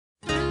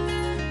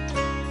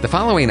The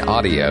following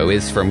audio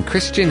is from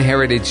Christian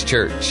Heritage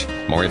Church.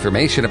 More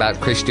information about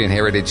Christian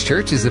Heritage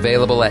Church is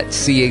available at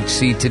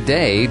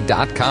chctoday.com.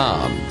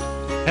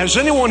 Has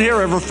anyone here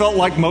ever felt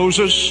like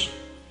Moses?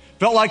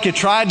 Felt like you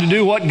tried to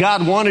do what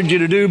God wanted you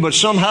to do, but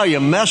somehow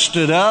you messed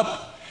it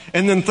up,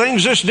 and then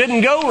things just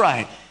didn't go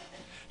right?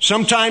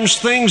 Sometimes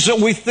things that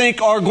we think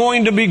are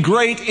going to be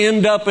great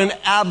end up in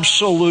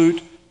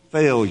absolute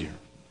failure.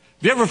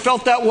 Have you ever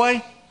felt that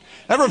way?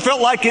 Ever felt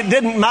like it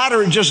didn't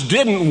matter, it just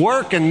didn't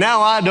work, and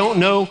now I don't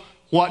know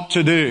what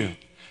to do?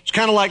 It's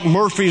kind of like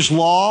Murphy's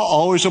Law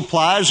always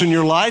applies in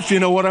your life. You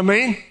know what I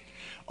mean?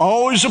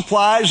 Always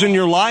applies in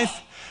your life.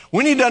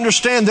 We need to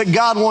understand that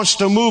God wants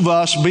to move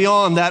us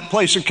beyond that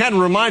place. It kind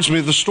of reminds me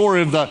of the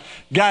story of the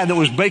guy that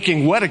was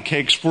baking wedding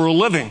cakes for a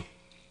living.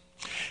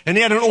 And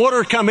he had an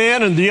order come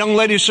in, and the young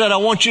lady said, I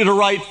want you to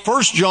write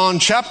 1 John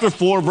chapter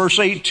 4, verse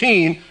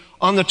 18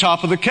 on the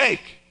top of the cake.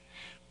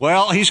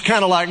 Well, he's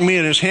kind of like me,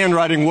 and his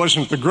handwriting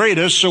wasn't the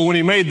greatest, so when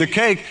he made the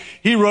cake,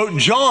 he wrote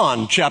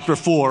John chapter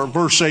 4,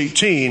 verse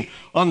 18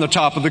 on the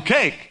top of the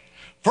cake.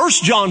 1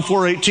 John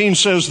 4:18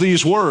 says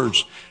these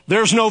words,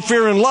 there's no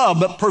fear in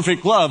love, but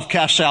perfect love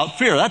casts out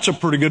fear. That's a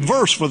pretty good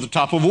verse for the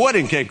top of a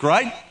wedding cake,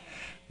 right?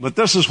 But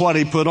this is what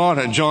he put on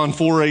it, John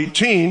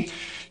 4:18.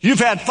 You've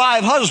had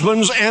 5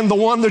 husbands, and the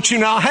one that you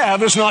now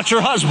have is not your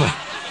husband.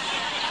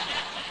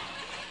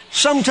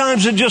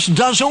 Sometimes it just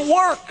doesn't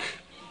work.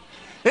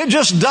 It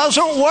just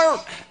doesn't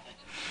work.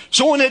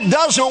 So when it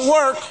doesn't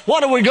work,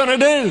 what are we going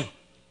to do?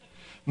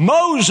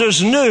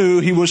 Moses knew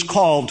he was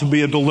called to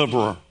be a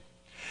deliverer.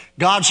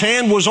 God's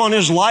hand was on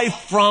his life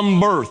from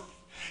birth.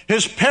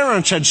 His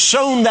parents had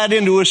sown that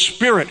into his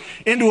spirit,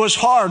 into his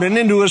heart, and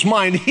into his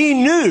mind. He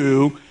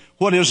knew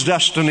what his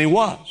destiny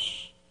was.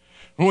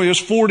 When he was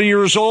 40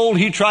 years old,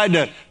 he tried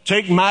to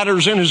take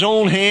matters in his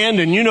own hand,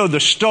 and you know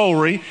the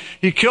story.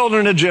 He killed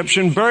an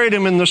Egyptian, buried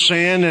him in the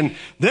sand, and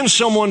then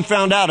someone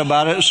found out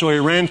about it, so he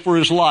ran for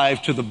his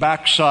life to the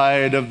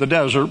backside of the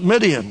desert,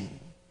 Midian,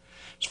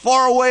 as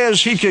far away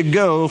as he could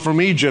go from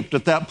Egypt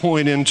at that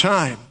point in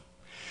time.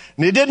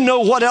 And he didn't know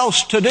what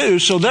else to do,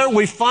 so there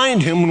we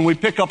find him when we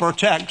pick up our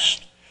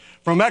text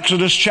from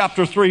Exodus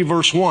chapter 3,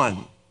 verse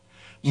 1.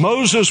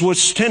 Moses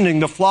was tending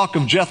the flock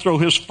of Jethro,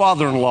 his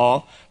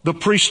father-in-law, the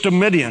priest of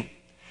Midian.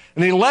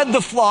 And he led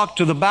the flock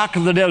to the back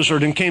of the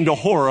desert and came to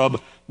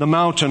Horeb, the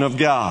mountain of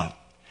God.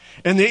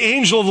 And the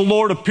angel of the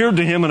Lord appeared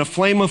to him in a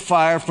flame of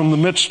fire from the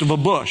midst of a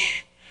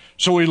bush.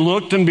 So he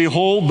looked, and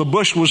behold, the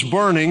bush was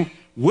burning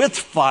with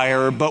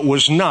fire, but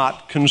was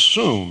not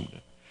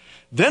consumed.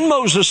 Then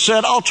Moses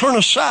said, I'll turn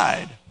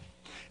aside,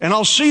 and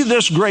I'll see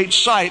this great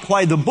sight,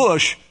 why the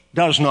bush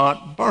does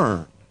not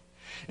burn.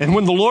 And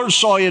when the Lord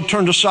saw he had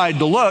turned aside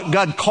to look,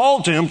 God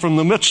called to him from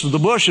the midst of the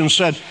bush and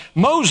said,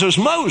 Moses,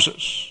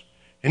 Moses.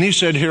 And he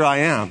said, here I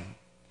am.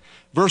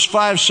 Verse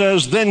 5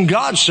 says, then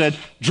God said,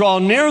 draw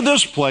near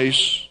this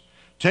place,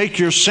 take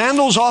your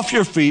sandals off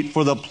your feet,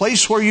 for the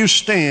place where you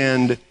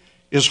stand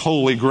is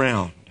holy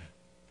ground.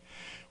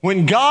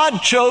 When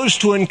God chose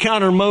to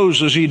encounter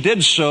Moses, he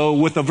did so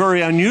with a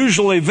very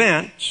unusual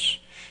event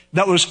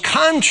that was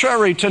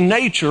contrary to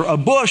nature, a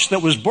bush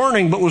that was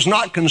burning but was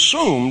not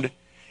consumed,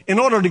 in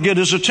order to get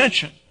his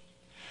attention.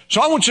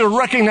 So I want you to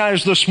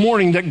recognize this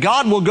morning that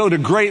God will go to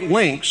great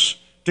lengths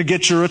to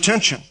get your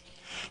attention.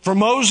 For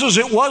Moses,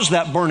 it was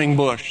that burning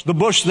bush, the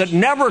bush that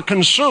never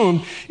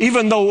consumed,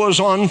 even though it was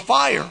on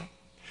fire.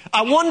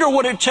 I wonder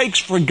what it takes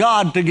for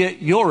God to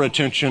get your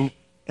attention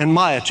and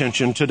my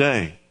attention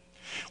today.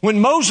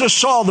 When Moses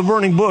saw the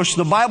burning bush,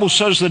 the Bible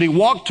says that he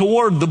walked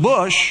toward the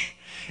bush,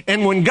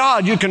 and when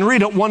God, you can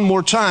read it one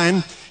more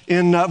time,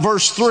 in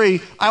verse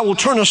 3, I will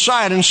turn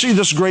aside and see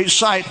this great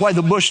sight, why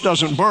the bush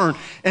doesn't burn.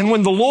 And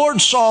when the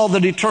Lord saw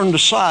that he turned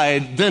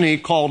aside, then he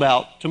called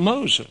out to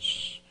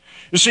Moses.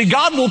 You see,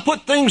 God will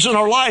put things in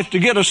our life to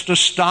get us to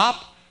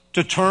stop,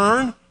 to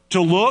turn, to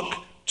look,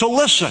 to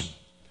listen.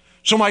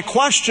 So my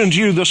question to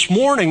you this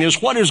morning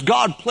is, what is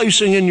God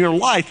placing in your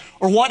life,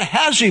 or what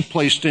has he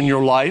placed in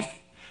your life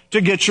to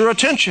get your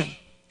attention?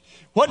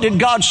 What did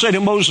God say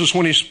to Moses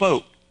when he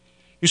spoke?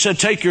 He said,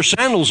 take your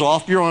sandals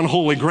off, you're on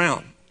holy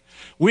ground.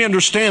 We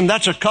understand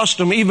that's a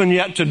custom even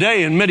yet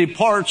today in many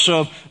parts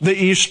of the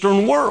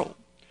Eastern world.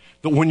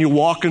 That when you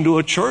walk into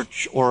a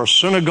church or a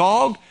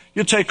synagogue,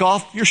 you take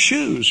off your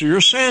shoes or your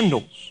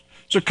sandals.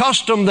 It's a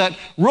custom that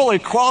really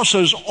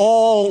crosses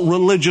all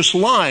religious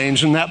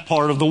lines in that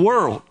part of the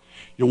world.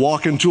 You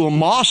walk into a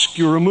mosque,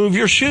 you remove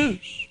your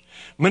shoes.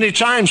 Many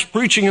times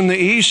preaching in the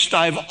East,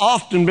 I've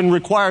often been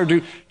required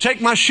to take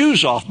my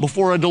shoes off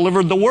before I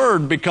delivered the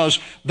word because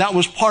that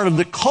was part of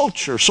the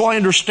culture. So I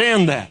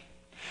understand that.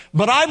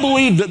 But I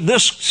believe that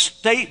this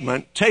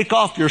statement, take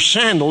off your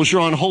sandals,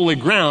 you're on holy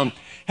ground,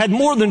 had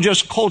more than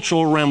just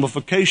cultural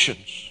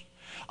ramifications.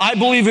 I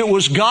believe it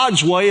was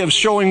God's way of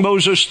showing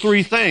Moses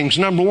 3 things.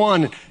 Number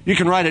 1, you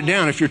can write it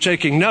down if you're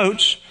taking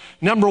notes.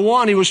 Number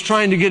 1, he was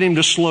trying to get him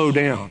to slow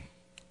down.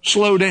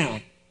 Slow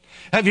down.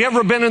 Have you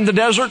ever been in the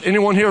desert?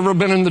 Anyone here ever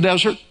been in the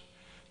desert?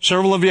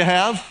 Several of you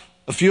have.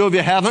 A few of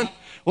you haven't.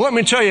 Well, let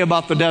me tell you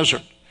about the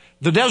desert.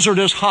 The desert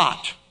is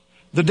hot.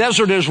 The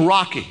desert is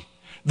rocky.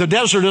 The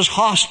desert is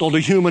hostile to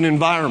human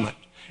environment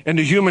and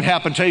to human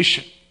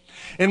habitation.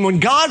 And when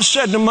God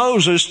said to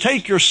Moses,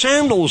 take your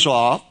sandals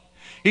off,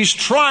 He's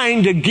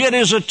trying to get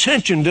his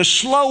attention, to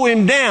slow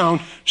him down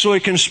so he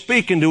can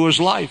speak into his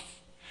life.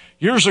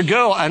 Years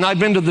ago, and I've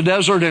been to the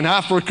desert in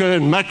Africa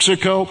and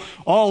Mexico,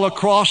 all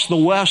across the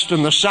West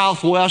and the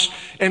Southwest,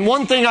 and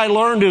one thing I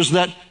learned is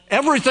that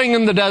everything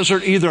in the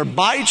desert either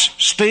bites,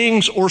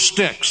 stings, or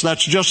sticks.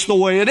 That's just the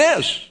way it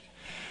is.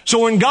 So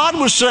when God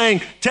was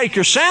saying, take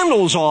your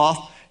sandals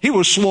off, He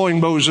was slowing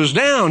Moses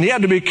down. He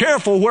had to be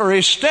careful where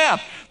he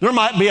stepped. There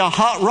might be a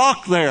hot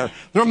rock there.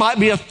 There might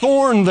be a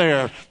thorn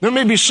there. There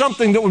may be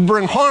something that would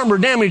bring harm or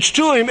damage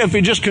to him if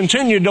he just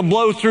continued to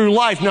blow through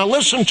life. Now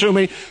listen to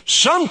me.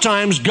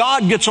 Sometimes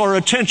God gets our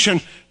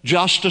attention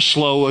just to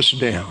slow us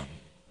down.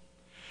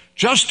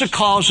 Just to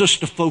cause us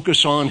to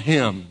focus on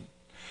Him.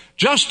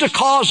 Just to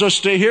cause us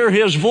to hear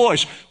His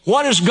voice.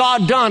 What has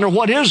God done, or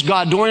what is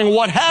God doing,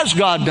 what has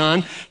God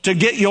done to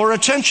get your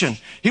attention?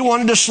 He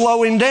wanted to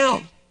slow him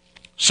down.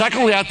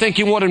 Secondly, I think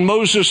He wanted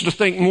Moses to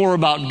think more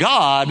about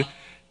God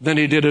than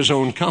he did his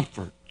own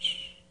comforts.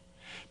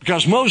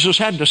 Because Moses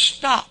had to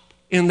stop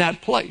in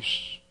that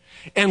place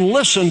and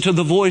listen to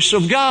the voice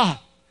of God.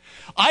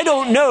 I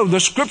don't know, the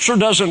Scripture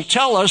doesn't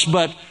tell us,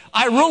 but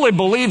I really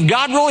believe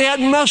God really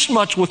hadn't messed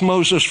much with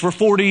Moses for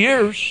 40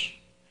 years.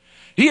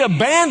 He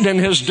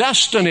abandoned his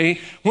destiny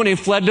when he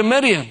fled to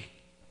Midian.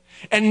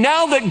 And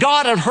now that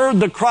God had heard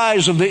the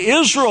cries of the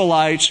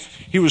Israelites,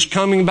 He was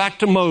coming back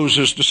to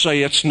Moses to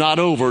say, it's not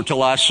over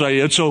till I say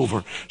it's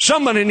over.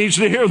 Somebody needs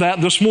to hear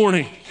that this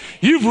morning.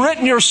 You've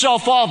written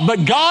yourself off,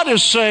 but God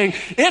is saying,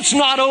 it's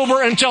not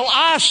over until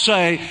I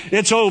say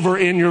it's over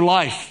in your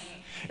life.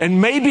 And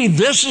maybe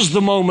this is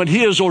the moment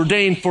He has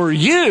ordained for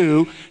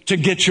you to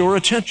get your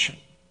attention,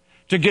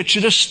 to get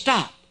you to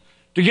stop,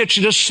 to get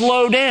you to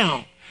slow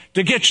down,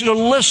 to get you to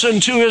listen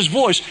to His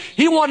voice.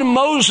 He wanted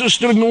Moses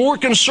to be more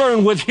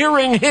concerned with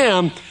hearing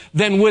Him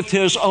than with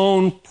his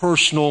own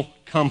personal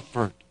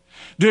comfort.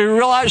 Do you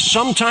realize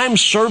sometimes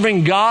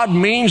serving God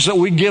means that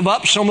we give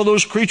up some of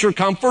those creature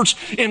comforts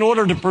in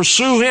order to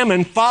pursue Him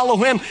and follow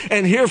Him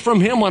and hear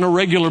from Him on a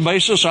regular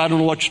basis? I don't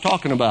know what you're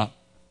talking about.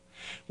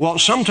 Well,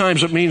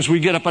 sometimes it means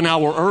we get up an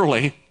hour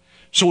early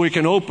so we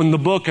can open the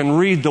book and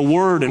read the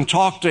Word and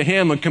talk to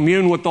Him and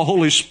commune with the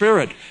Holy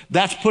Spirit.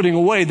 That's putting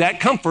away that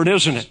comfort,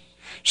 isn't it?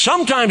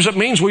 Sometimes it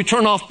means we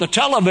turn off the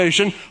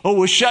television, or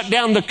we shut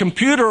down the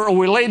computer, or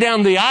we lay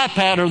down the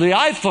iPad or the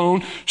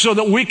iPhone so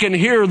that we can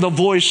hear the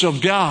voice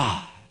of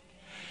God.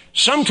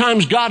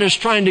 Sometimes God is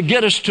trying to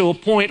get us to a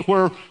point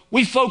where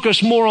we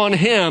focus more on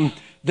Him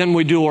than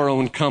we do our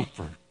own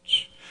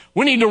comforts.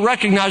 We need to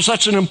recognize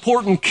that's an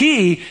important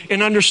key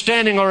in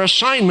understanding our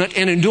assignment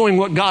and in doing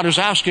what God is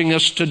asking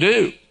us to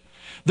do.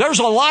 There's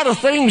a lot of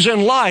things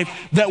in life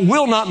that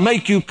will not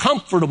make you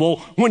comfortable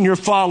when you're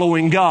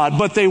following God,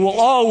 but they will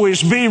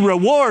always be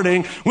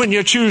rewarding when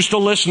you choose to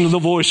listen to the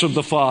voice of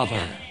the Father.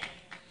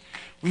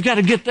 We've got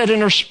to get that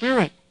in our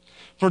spirit.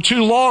 For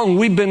too long,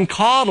 we've been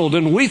coddled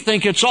and we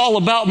think it's all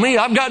about me.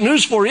 I've got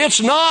news for you.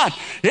 It's not.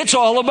 It's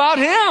all about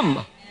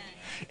Him.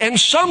 And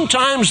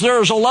sometimes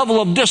there's a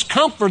level of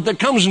discomfort that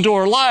comes into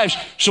our lives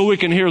so we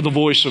can hear the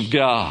voice of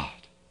God.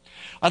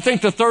 I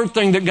think the third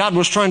thing that God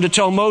was trying to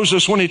tell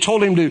Moses when He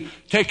told him to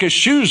take his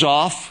shoes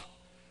off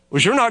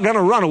was, you're not going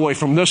to run away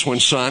from this one,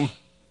 son.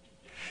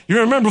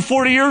 You remember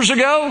 40 years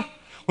ago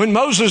when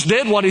Moses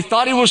did what he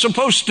thought he was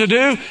supposed to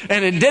do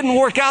and it didn't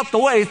work out the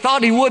way he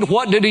thought he would?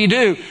 What did he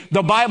do?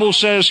 The Bible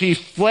says he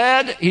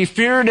fled, he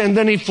feared, and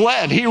then he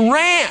fled. He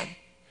ran.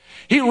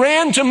 He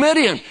ran to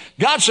Midian.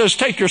 God says,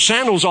 take your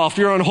sandals off.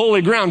 You're on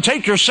holy ground.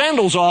 Take your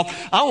sandals off.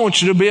 I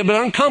want you to be a bit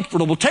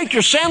uncomfortable. Take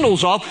your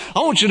sandals off. I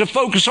want you to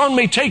focus on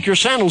me. Take your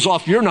sandals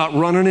off. You're not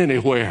running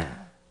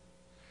anywhere.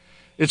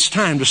 It's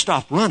time to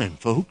stop running,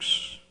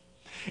 folks.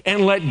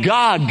 And let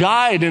God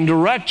guide and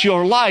direct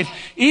your life,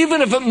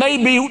 even if it may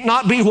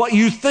not be what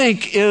you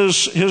think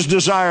is His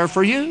desire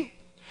for you.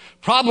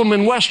 Problem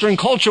in Western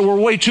culture, we're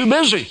way too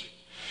busy.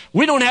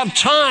 We don't have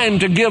time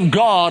to give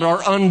God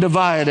our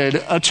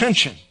undivided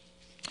attention.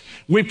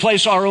 We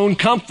place our own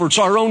comforts,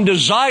 our own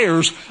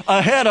desires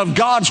ahead of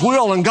God's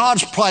will and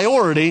God's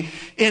priority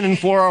in and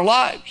for our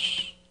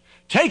lives.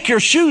 Take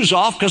your shoes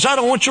off because I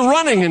don't want you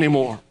running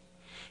anymore.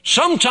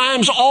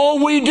 Sometimes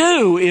all we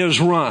do is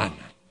run.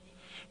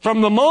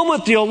 From the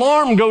moment the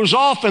alarm goes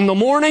off in the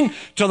morning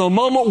to the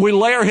moment we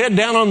lay our head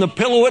down on the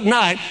pillow at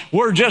night,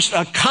 we're just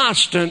a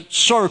constant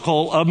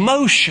circle of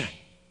motion.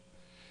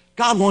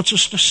 God wants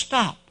us to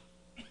stop,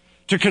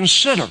 to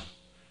consider,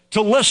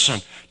 to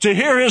listen, to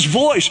hear His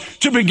voice,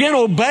 to begin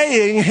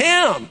obeying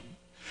Him.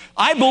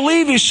 I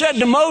believe He said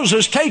to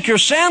Moses, take your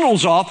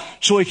sandals off,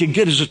 so He could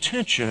get his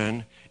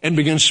attention and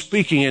begin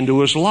speaking into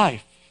his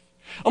life.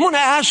 I'm going to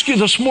ask you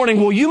this morning,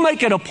 will you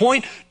make it a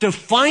point to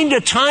find a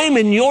time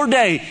in your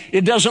day?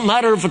 It doesn't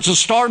matter if it's the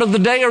start of the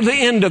day or the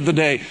end of the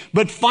day,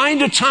 but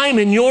find a time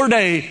in your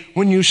day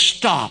when you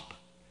stop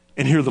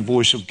and hear the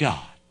voice of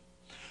God.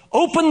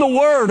 Open the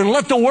Word and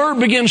let the Word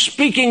begin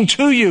speaking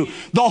to you.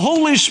 The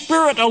Holy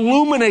Spirit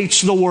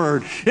illuminates the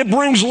Word. It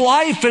brings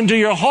life into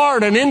your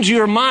heart and into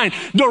your mind,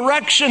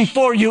 direction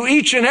for you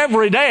each and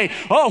every day.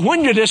 Oh,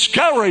 when you're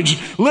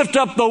discouraged, lift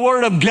up the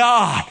Word of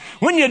God.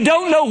 When you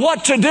don't know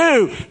what to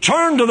do,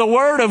 turn to the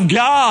Word of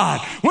God.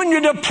 When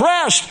you're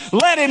depressed,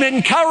 let Him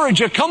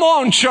encourage you. Come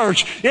on,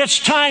 church. It's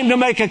time to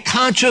make a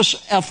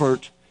conscious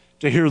effort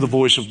to hear the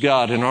voice of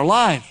God in our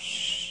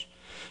lives.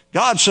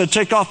 God said,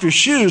 take off your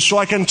shoes so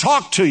I can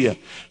talk to you,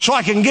 so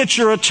I can get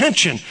your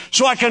attention,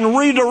 so I can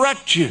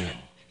redirect you.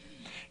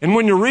 And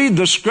when you read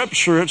the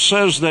Scripture, it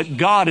says that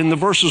God, in the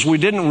verses we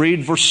didn't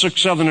read, verse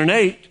 6, 7, and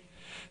 8,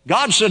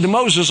 God said to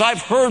Moses,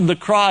 I've heard the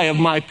cry of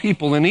my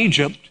people in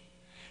Egypt,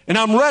 and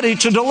I'm ready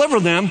to deliver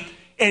them,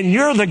 and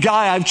you're the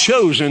guy I've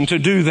chosen to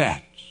do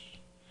that.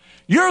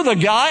 You're the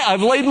guy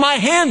I've laid my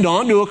hand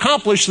on to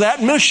accomplish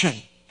that mission.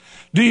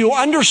 Do you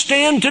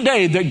understand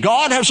today that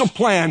God has a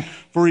plan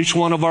for each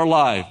one of our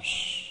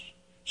lives?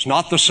 It's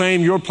not the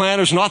same. Your plan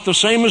is not the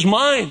same as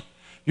mine.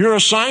 Your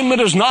assignment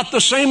is not the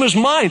same as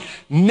mine.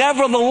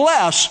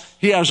 Nevertheless,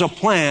 He has a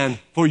plan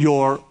for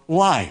your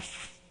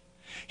life.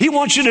 He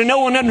wants you to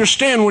know and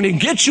understand when He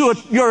gets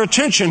your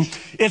attention,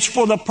 it's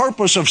for the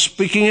purpose of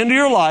speaking into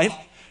your life,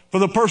 for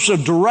the purpose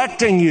of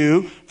directing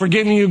you, for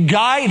giving you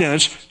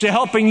guidance, to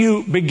helping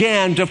you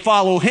begin to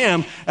follow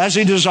Him as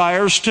He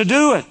desires to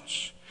do it.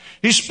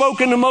 He spoke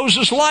into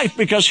Moses' life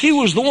because he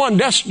was the one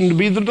destined to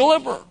be the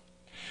deliverer.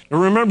 Now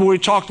remember, we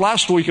talked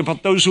last week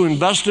about those who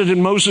invested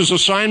in Moses'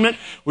 assignment.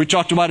 We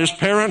talked about his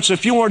parents.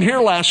 If you weren't here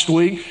last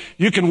week,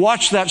 you can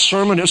watch that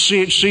sermon at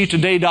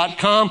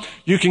chctoday.com.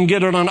 You can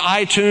get it on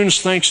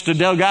iTunes, thanks to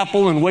Doug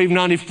Apple and Wave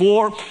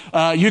 94.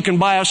 You can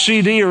buy a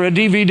CD or a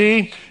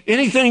DVD.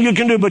 Anything you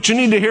can do, but you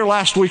need to hear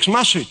last week's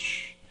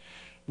message.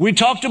 We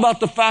talked about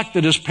the fact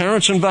that his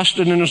parents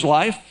invested in his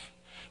life.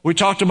 We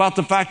talked about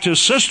the fact his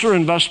sister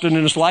invested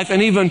in his life,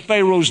 and even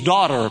Pharaoh's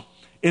daughter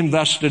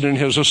invested in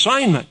his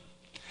assignment.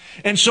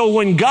 And so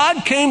when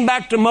God came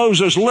back to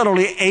Moses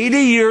literally 80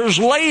 years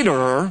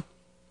later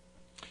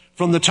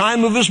from the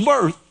time of his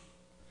birth,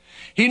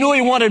 He knew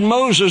He wanted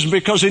Moses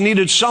because He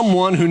needed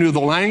someone who knew the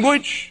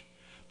language,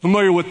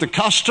 familiar with the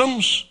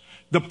customs,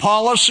 the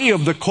policy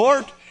of the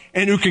court,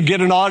 and who could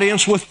get an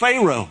audience with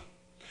Pharaoh.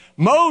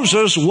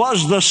 Moses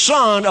was the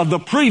son of the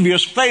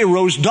previous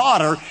Pharaoh's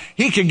daughter.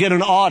 He could get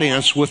an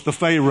audience with the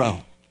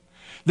Pharaoh.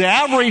 The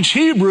average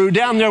Hebrew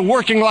down there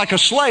working like a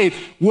slave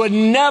would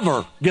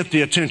never get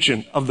the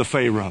attention of the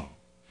Pharaoh.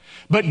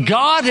 But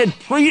God had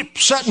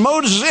set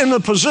Moses in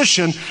the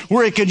position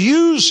where He could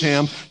use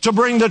him to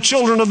bring the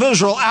children of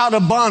Israel out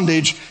of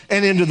bondage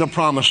and into the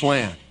promised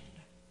land.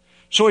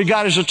 So He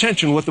got his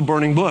attention with the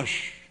burning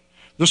bush.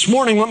 This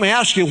morning, let me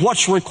ask you,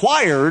 what's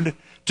required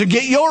to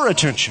get your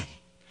attention?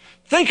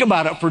 Think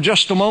about it for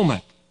just a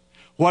moment.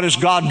 What has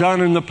God done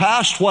in the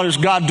past? What is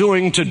God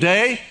doing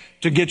today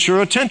to get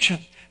your attention?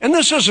 And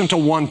this isn't a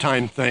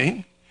one-time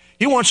thing.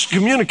 He wants to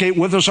communicate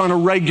with us on a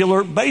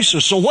regular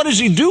basis. So what is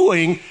He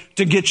doing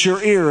to get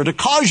your ear, to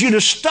cause you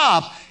to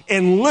stop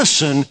and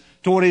listen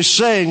to what He's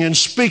saying and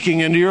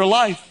speaking into your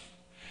life?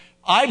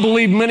 I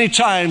believe many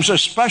times,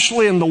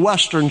 especially in the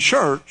Western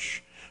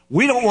church,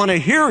 we don't want to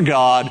hear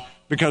God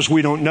because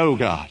we don't know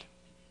God.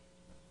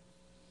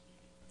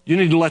 You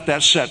need to let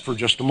that set for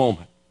just a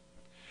moment.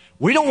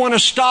 We don't want to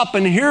stop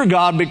and hear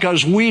God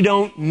because we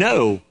don't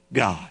know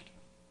God.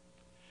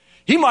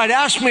 He might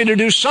ask me to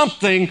do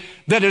something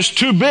that is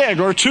too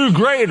big or too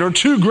great or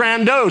too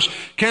grandiose.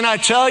 Can I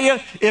tell you,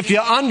 if you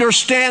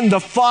understand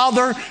the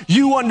Father,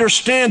 you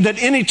understand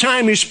that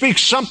anytime He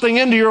speaks something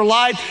into your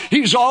life,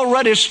 He's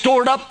already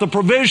stored up the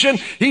provision.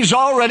 He's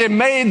already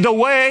made the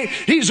way.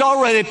 He's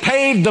already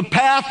paved the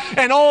path.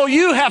 And all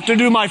you have to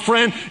do, my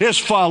friend, is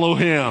follow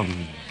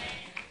Him.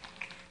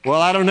 Well,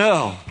 I don't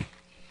know.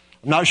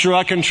 I'm not sure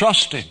I can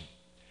trust Him.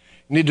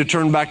 You need to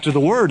turn back to the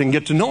Word and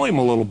get to know Him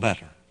a little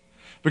better.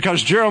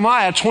 Because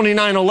Jeremiah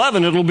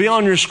 29:11, it'll be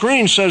on your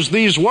screen, says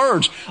these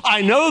words,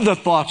 I know the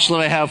thoughts that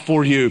I have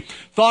for you,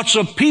 thoughts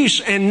of peace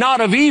and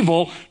not of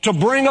evil, to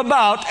bring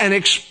about an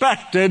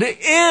expected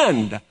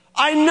end.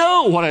 I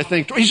know what I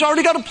think. He's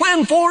already got a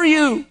plan for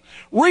you.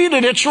 Read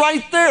it. It's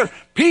right there.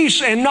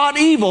 Peace and not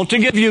evil, to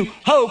give you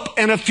hope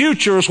and a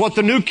future, is what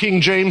the New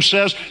King James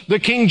says. The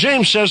King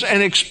James says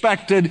an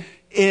expected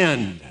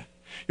end.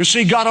 You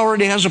see, God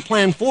already has a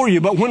plan for you,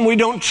 but when we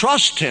don't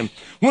trust Him,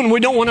 when we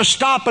don't want to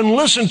stop and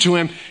listen to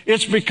Him,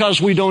 it's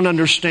because we don't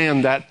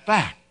understand that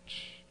fact.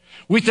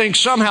 We think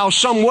somehow,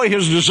 some way,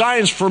 His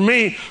designs for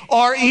me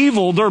are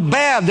evil, they're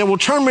bad, they will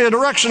turn me in a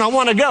direction I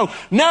want to go.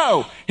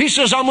 No, He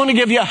says, I'm going to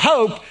give you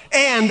hope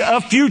and a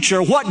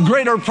future. What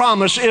greater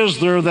promise is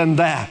there than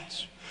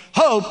that?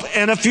 Hope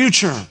and a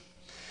future.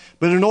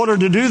 But in order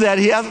to do that,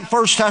 He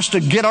first has to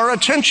get our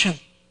attention.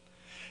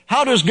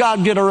 How does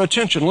God get our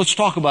attention? Let's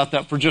talk about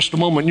that for just a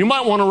moment. You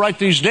might want to write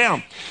these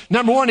down.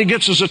 Number one, He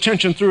gets His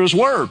attention through His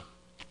Word.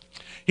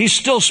 He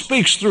still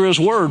speaks through His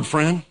Word,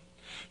 friend.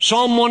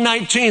 Psalm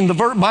 119, the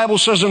Bible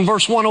says in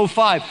verse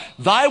 105,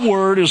 Thy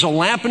word is a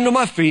lamp unto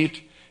my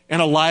feet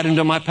and a light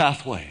unto my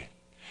pathway.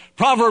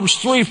 Proverbs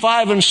 3,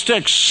 5, and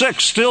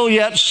 6 still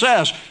yet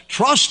says,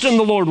 trust in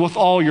the Lord with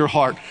all your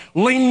heart.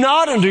 Lean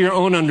not unto your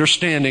own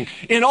understanding.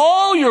 In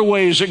all your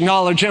ways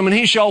acknowledge Him, and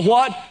He shall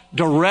what?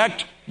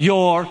 Direct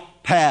your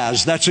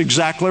paths. That's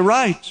exactly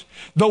right.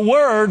 The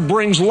Word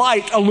brings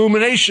light,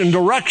 illumination,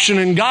 direction,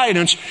 and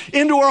guidance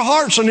into our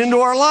hearts and into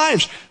our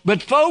lives.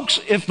 But folks,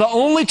 if the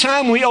only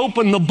time we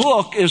open the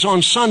book is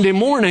on Sunday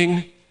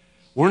morning,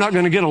 we're not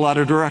going to get a lot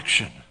of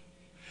direction.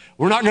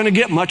 We're not going to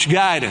get much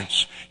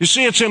guidance. You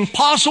see, it's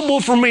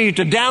impossible for me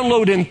to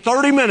download in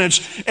 30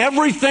 minutes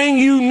everything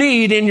you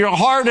need in your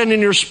heart and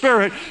in your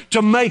spirit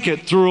to make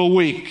it through a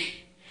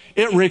week.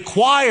 It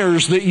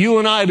requires that you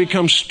and I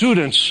become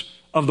students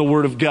of the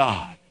Word of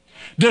God,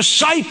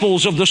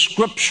 disciples of the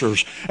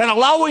Scriptures, and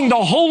allowing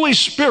the Holy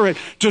Spirit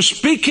to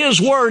speak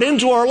His Word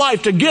into our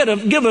life to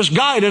give us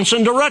guidance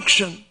and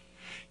direction.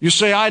 You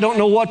say, I don't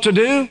know what to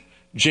do?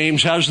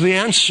 James has the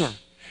answer.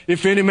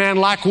 If any man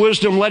lack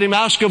wisdom, let him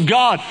ask of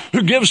God,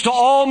 who gives to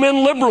all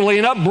men liberally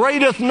and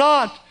upbraideth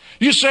not.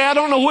 You say, I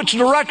don't know which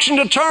direction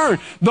to turn.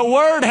 The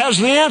Word has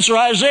the answer.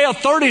 Isaiah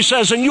 30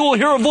 says, and you will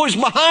hear a voice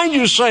behind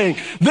you saying,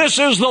 this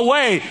is the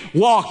way,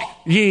 walk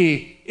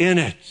ye in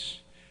it.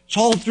 It's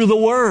all through the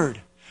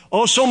Word.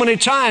 Oh, so many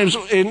times,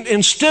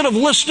 instead of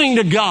listening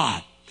to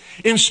God,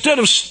 instead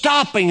of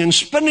stopping and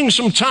spending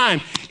some time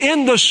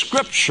in the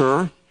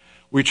Scripture,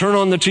 we turn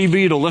on the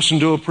TV to listen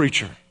to a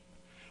preacher.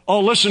 Oh,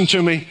 listen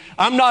to me.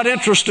 I'm not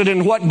interested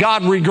in what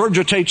God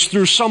regurgitates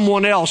through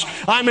someone else.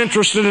 I'm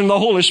interested in the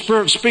Holy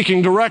Spirit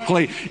speaking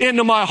directly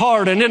into my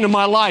heart and into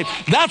my life.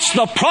 That's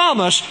the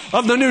promise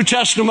of the New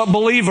Testament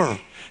believer.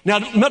 Now,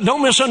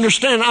 don't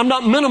misunderstand. I'm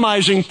not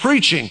minimizing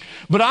preaching,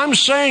 but I'm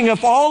saying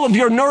if all of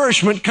your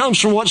nourishment comes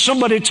from what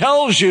somebody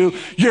tells you,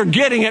 you're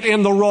getting it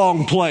in the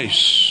wrong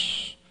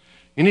place.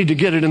 You need to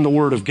get it in the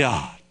Word of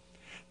God.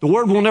 The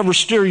Word will never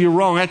steer you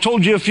wrong. I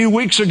told you a few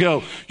weeks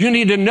ago, you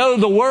need to know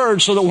the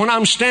Word so that when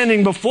I'm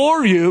standing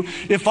before you,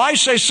 if I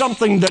say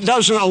something that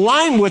doesn't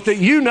align with it,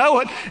 you know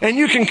it, and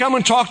you can come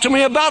and talk to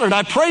me about it.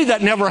 I pray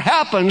that never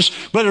happens,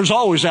 but there's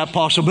always that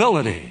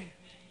possibility.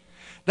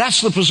 That's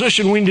the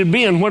position we need to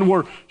be in when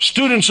we're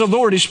students of the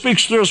Word. He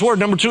speaks through His Word.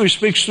 Number two, He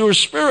speaks through His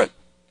Spirit.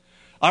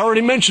 I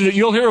already mentioned it.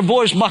 You'll hear a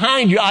voice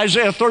behind you,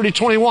 Isaiah 30,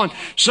 21,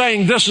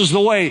 saying, this is the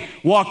way,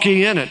 walk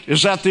ye in it.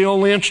 Is that the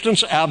only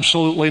instance?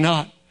 Absolutely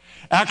not.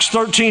 Acts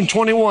 13,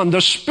 21,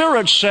 the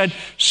Spirit said,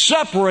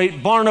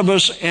 separate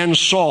Barnabas and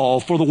Saul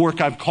for the work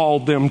I've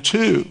called them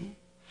to.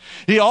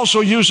 He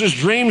also uses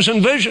dreams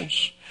and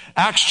visions.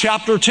 Acts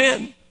chapter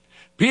 10.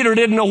 Peter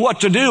didn't know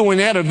what to do when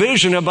he had a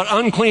vision about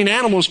unclean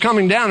animals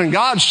coming down and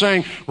God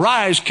saying,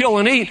 rise, kill,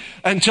 and eat,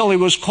 until he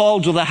was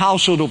called to the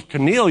household of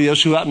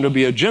Cornelius, who happened to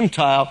be a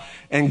Gentile,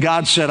 and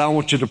God said, I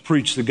want you to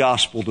preach the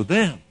gospel to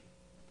them.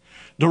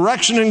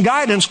 Direction and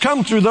guidance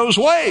come through those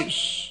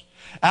ways.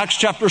 Acts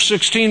chapter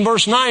 16,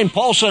 verse 9,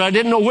 Paul said, I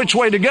didn't know which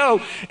way to go.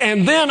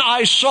 And then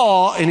I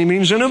saw, and he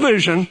means in a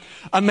vision,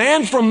 a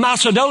man from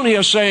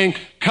Macedonia saying,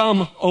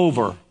 come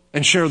over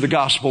and share the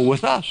gospel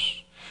with us.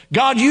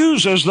 God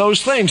uses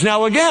those things.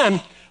 Now again,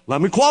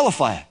 let me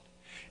qualify it.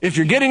 If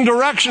you're getting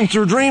direction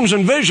through dreams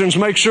and visions,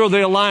 make sure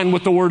they align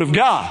with the Word of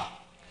God.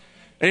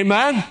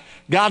 Amen?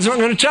 God's not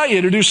going to tell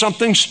you to do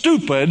something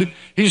stupid.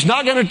 He's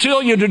not going to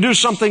tell you to do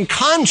something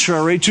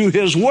contrary to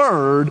His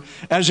Word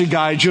as He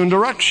guides you and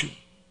directs you.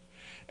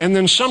 And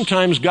then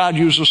sometimes God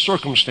uses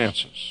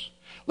circumstances.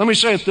 Let me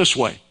say it this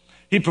way.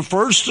 He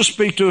prefers to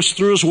speak to us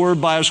through His Word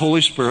by His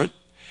Holy Spirit.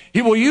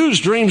 He will use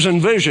dreams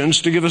and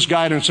visions to give us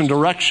guidance and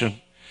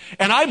direction.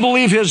 And I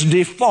believe His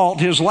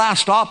default, His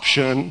last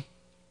option,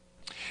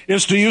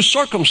 is to use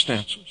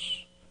circumstances,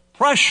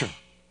 pressure,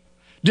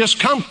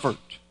 discomfort,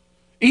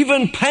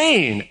 even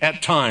pain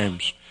at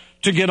times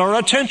to get our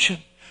attention,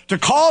 to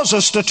cause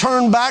us to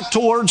turn back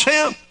towards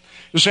Him.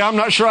 You say, I'm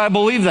not sure I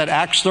believe that.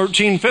 Acts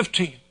 13,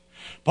 15.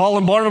 Paul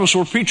and Barnabas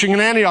were preaching in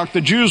Antioch. The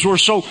Jews were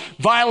so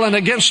violent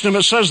against them,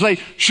 it says they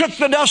shook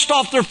the dust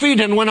off their feet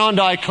and went on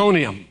to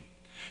Iconium.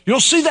 You'll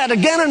see that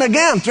again and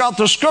again throughout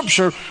the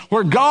Scripture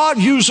where God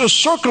uses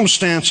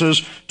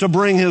circumstances to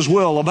bring His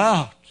will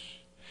about.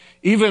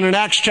 Even in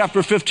Acts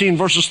chapter 15,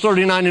 verses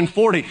 39 and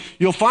 40,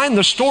 you'll find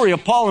the story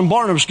of Paul and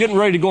Barnabas getting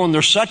ready to go on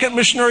their second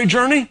missionary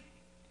journey.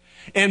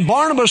 And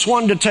Barnabas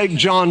wanted to take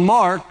John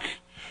Mark,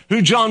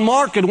 who John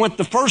Mark had went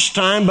the first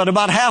time, but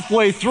about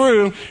halfway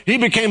through, he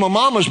became a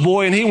mama's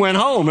boy and he went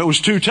home. It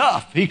was too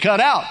tough. He cut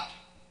out.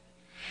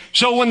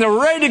 So when they were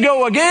ready to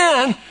go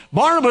again,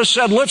 Barnabas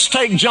said, let's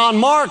take John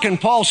Mark. And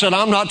Paul said,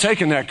 I'm not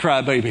taking that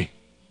crybaby.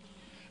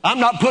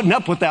 I'm not putting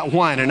up with that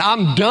whining.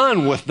 I'm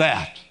done with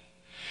that.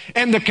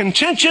 And the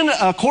contention,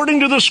 according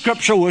to the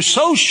Scripture, was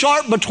so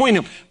sharp between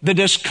them. The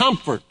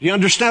discomfort. You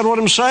understand what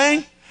I'm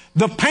saying?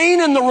 The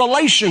pain in the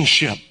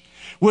relationship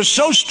was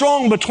so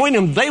strong between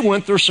them, they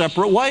went their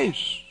separate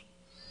ways.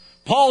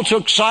 Paul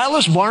took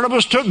Silas,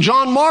 Barnabas took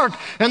John Mark,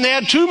 and they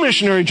had two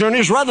missionary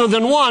journeys rather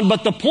than one.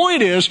 But the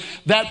point is,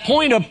 that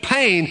point of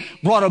pain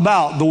brought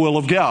about the will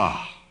of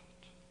God.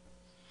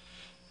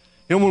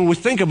 And when we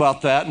think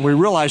about that and we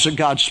realize that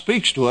God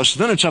speaks to us,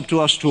 then it's up to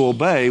us to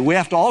obey. We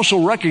have to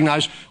also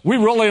recognize we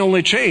really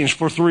only change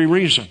for 3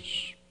 reasons.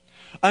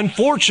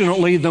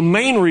 Unfortunately, the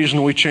main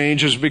reason we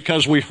change is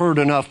because we hurt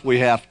enough we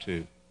have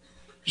to.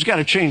 You've got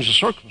to change the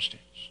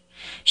circumstance.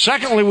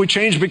 Secondly, we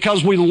change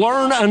because we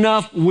learn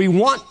enough we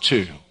want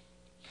to.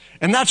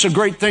 And that's a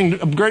great thing,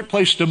 a great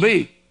place to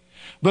be.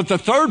 But the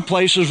third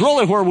place is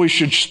really where we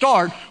should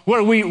start,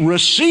 where we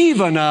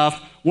receive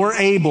enough we're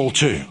able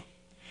to.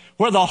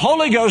 Where the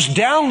Holy Ghost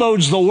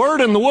downloads the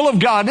Word and the will of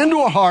God into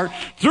our heart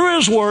through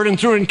His Word and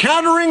through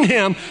encountering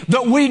Him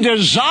that we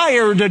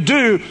desire to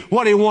do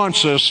what He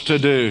wants us to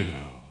do.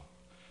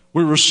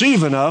 We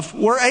receive enough,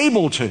 we're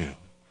able to.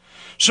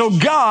 So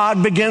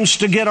God begins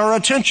to get our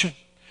attention.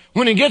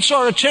 When He gets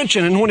our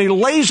attention and when He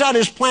lays out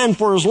His plan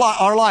for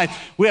our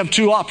life, we have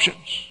 2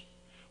 options.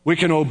 We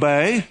can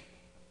obey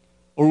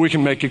or we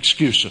can make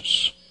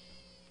excuses.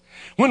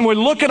 When we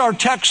look at our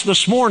text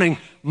this morning,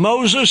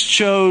 Moses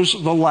chose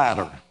the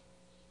latter.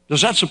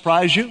 Does that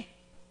surprise you?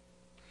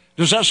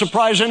 Does that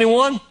surprise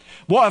anyone?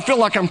 Boy, I feel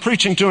like I'm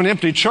preaching to an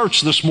empty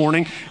church this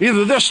morning.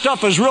 Either this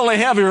stuff is really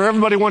heavy or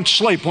everybody wants to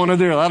sleep, one or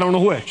the other. I don't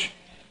know which.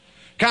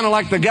 Kind of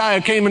like the guy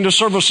who came into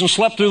service and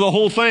slept through the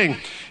whole thing.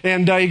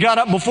 And he got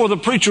up before the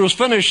preacher was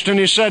finished and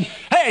he said,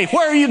 "Hey,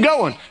 where are you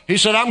going?" He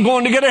said, "I'm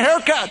going to get a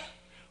haircut."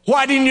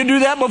 "Why didn't you do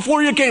that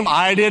before you came?"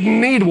 "I didn't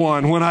need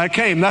one when I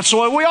came." That's the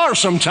way we are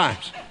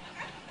sometimes.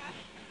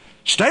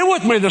 Stay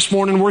with me this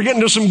morning. We're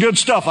getting to some good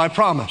stuff, I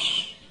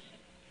promise.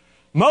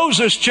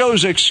 Moses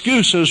chose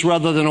excuses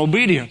rather than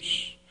obedience.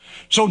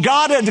 So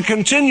God had to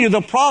continue the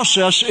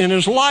process in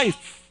his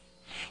life.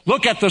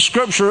 Look at the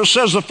scripture. It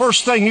says the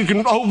first thing, you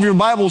can hold your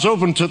Bibles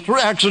open to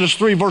Exodus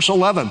 3 verse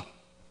 11.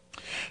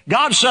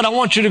 God said, "I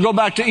want you to go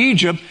back to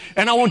Egypt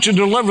and I want you to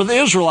deliver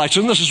the Israelites."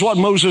 And this is what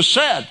Moses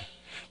said.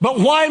 "But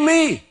why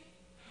me?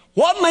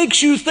 What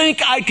makes you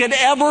think I could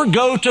ever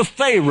go to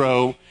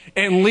Pharaoh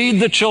and lead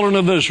the children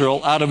of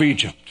Israel out of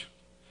Egypt?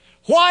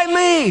 Why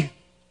me?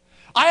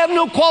 I have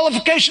no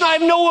qualification. I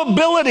have no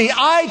ability.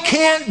 I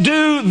can't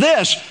do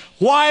this.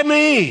 Why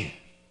me?"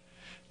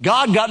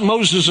 God got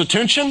Moses'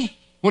 attention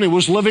when he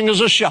was living as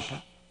a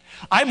shepherd.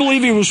 I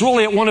believe he was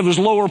really at one of his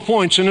lower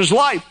points in his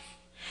life.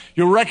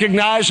 You'll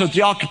recognize that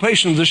the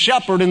occupation of the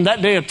shepherd in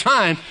that day of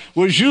time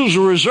was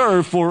usually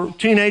reserved for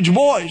teenage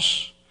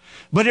boys.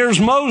 But here's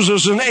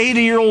Moses, an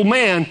 80-year-old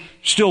man,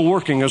 still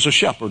working as a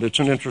shepherd. It's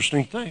an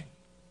interesting thing.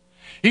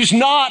 He's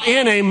not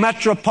in a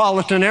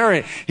metropolitan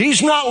area.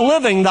 He's not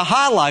living the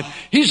high life.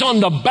 He's on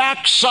the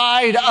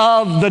backside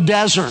of the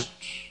desert,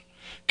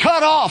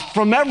 cut off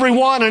from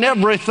everyone and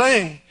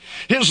everything.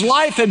 His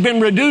life had been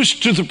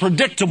reduced to the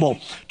predictable,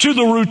 to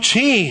the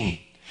routine.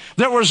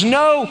 There was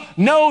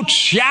no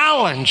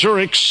challenge or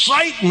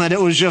excitement.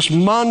 It was just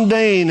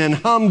mundane and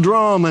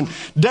humdrum and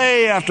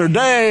day after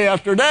day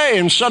after day.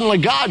 And suddenly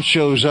God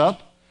shows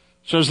up,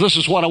 says, "This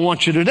is what I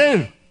want you to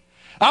do.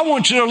 I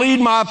want you to lead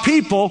my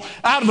people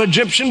out of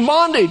Egyptian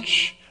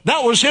bondage."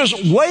 That was his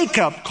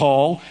wake-up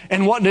call.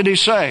 And what did he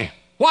say?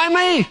 Why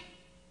me?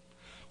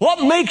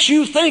 What makes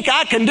you think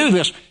I can do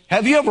this?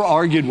 Have you ever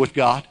argued with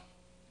God?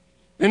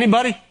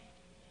 Anybody?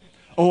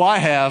 Oh, I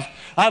have.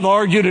 I've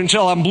argued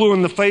until I'm blue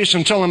in the face,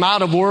 until I'm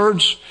out of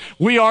words.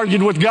 We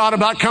argued with God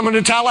about coming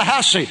to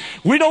Tallahassee.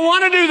 We don't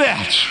want to do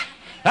that.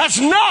 That's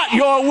not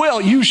your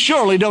will. You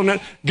surely don't know.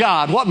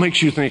 "God, what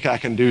makes you think I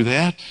can do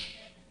that?"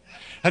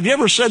 Have you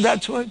ever said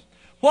that to him?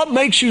 What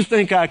makes you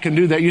think I can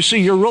do that? You see,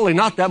 you're really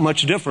not that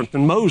much different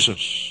than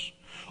Moses.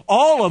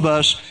 All of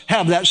us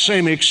have that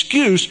same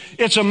excuse.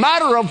 It's a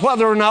matter of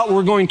whether or not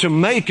we're going to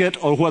make it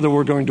or whether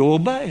we're going to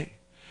obey.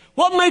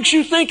 What makes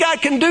you think I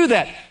can do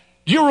that?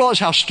 Do you realize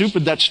how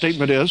stupid that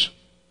statement is?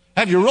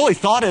 Have you really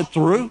thought it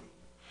through?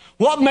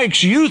 What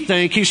makes you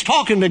think he's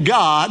talking to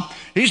God?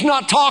 He's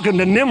not talking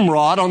to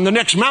Nimrod on the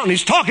next mountain.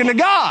 He's talking to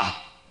God.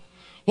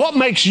 What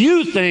makes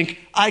you think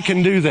I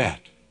can do that?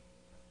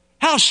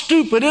 How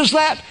stupid is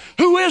that?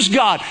 Who is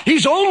God?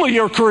 He's only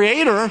your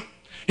creator.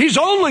 He's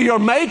only your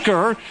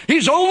maker.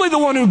 He's only the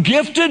one who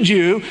gifted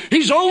you.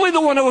 He's only the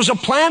one who has a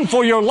plan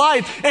for your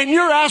life. And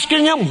you're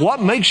asking him,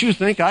 what makes you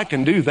think I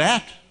can do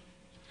that?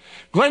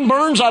 Glenn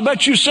Burns, I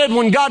bet you said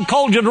when God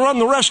called you to run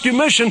the rescue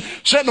mission,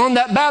 sitting on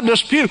that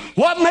Baptist pew,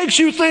 what makes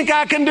you think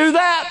I can do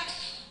that?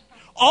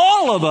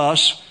 All of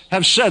us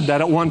have said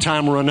that at one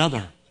time or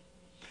another.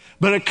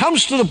 But it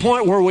comes to the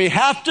point where we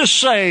have to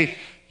say,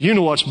 you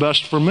know what's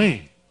best for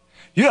me.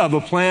 You have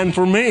a plan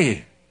for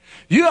me.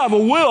 You have a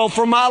will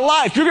for my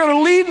life. You're going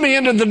to lead me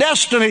into the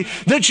destiny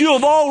that you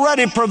have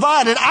already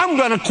provided. I'm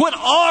going to quit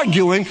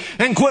arguing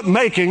and quit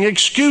making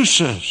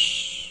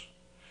excuses.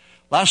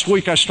 Last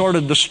week I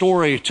started the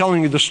story,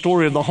 telling you the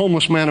story of the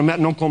homeless man I met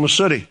in Oklahoma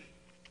City.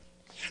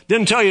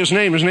 Didn't tell you his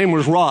name. His name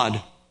was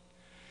Rod.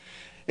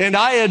 And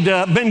I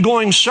had been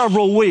going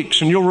several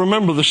weeks, and you'll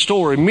remember the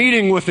story,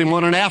 meeting with him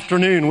on an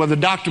afternoon with a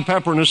Dr.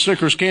 Pepper and a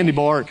Snickers candy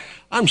bar.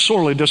 I'm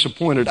sorely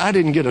disappointed. I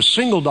didn't get a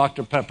single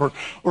Dr. Pepper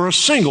or a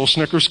single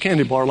Snickers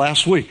candy bar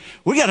last week.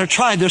 We got to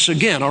try this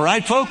again, all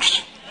right,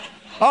 folks?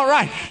 All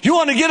right. You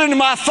want to get into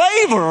my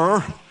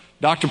favor?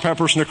 Dr.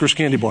 Pepper, Snickers,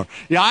 candy bar.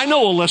 Yeah, I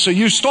know, Alyssa,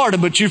 you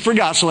started, but you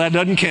forgot, so that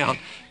doesn't count.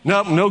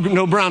 Nope,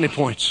 no brownie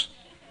points.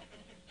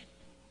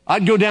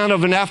 I'd go down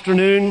of an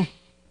afternoon,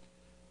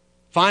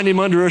 find him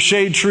under a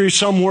shade tree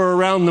somewhere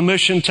around the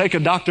mission, take a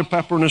Dr.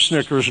 Pepper and a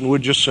Snickers, and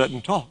we'd just sit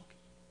and talk.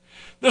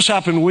 This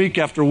happened week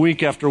after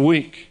week after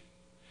week.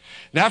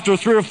 And after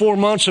 3 or 4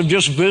 months of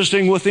just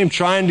visiting with him,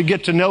 trying to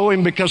get to know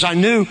him, because I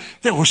knew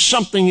there was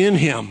something in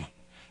him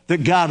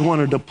that God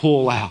wanted to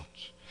pull out.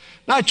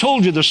 And I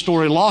told you the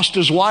story, lost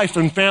his wife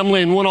and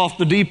family and went off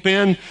the deep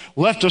end,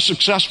 left a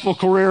successful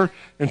career,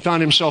 and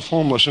found himself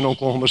homeless in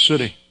Oklahoma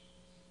City.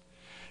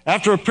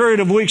 After a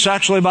period of weeks,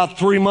 actually about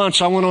 3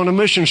 months, I went on a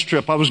missions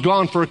trip. I was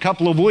gone for a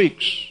couple of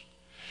weeks.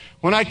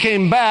 When I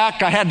came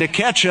back, I had to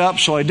catch up,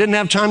 so I didn't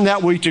have time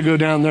that week to go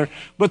down there.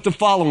 But the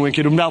following week,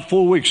 it had been about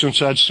 4 weeks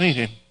since I'd seen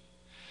him.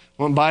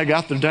 Went by,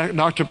 got the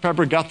Dr.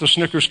 Pepper, got the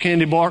Snickers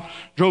candy bar,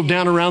 drove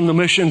down around the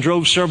mission,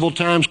 drove several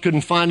times,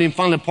 couldn't find him,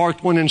 finally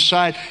parked, went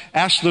inside,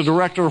 asked the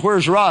director,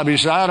 "Where's Rob?" He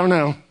said, "I don't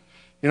know.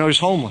 You know, he's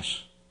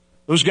homeless.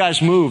 Those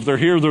guys move. They're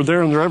here, they're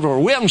there, and they're everywhere.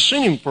 We haven't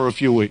seen him for a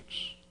few weeks."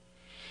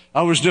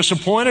 I was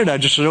disappointed. I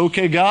just said,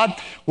 "Okay, God,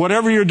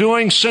 whatever you're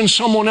doing, send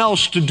someone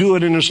else to do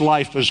it in his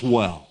life as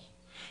well.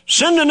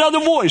 Send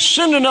another voice,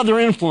 send another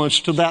influence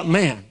to that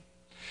man."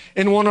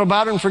 And went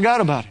about it and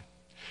forgot about it.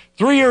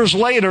 3 years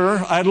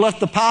later, I had left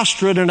the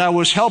pastorate and I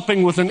was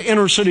helping with an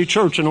inner city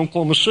church in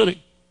Oklahoma City.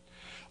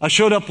 I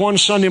showed up one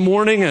Sunday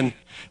morning and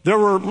there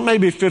were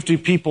maybe 50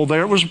 people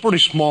there. It was a pretty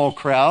small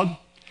crowd.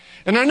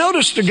 And I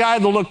noticed a guy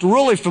that looked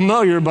really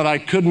familiar, but I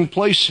couldn't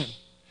place him.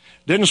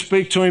 Didn't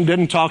speak to him,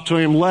 didn't talk to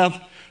him,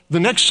 left. The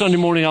next Sunday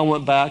morning I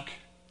went back,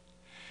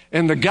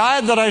 and the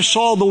guy that I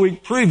saw the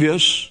week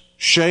previous,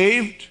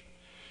 shaved,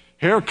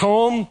 hair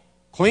combed,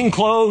 clean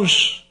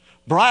clothes,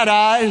 bright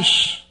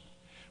eyes,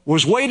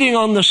 was waiting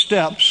on the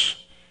steps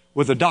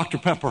with a Dr.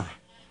 Pepper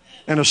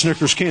and a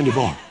Snickers candy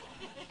bar.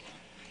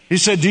 He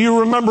said, "Do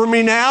you remember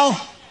me now?"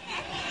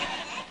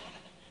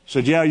 I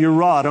said, "Yeah, you're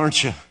Rod,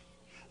 aren't you?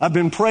 I've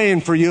been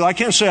praying for you." I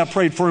can't say I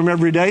prayed for him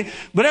every day,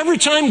 but every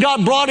time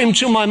God brought him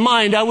to my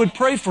mind, I would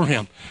pray for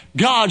him.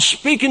 God,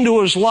 speak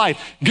into his life.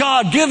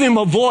 God, give him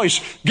a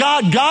voice.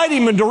 God, guide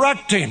him and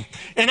direct him.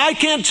 And I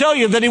can't tell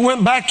you that he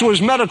went back to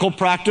his medical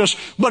practice,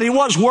 but he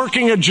was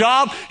working a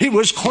job. He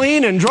was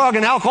clean and drug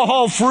and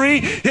alcohol free.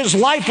 His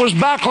life was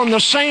back on the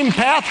same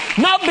path,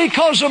 not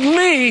because of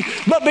me,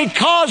 but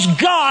because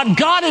God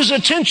got his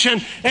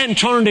attention and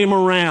turned him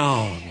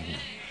around.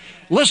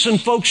 Listen,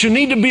 folks, you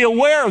need to be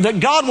aware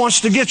that God wants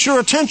to get your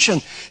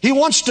attention. He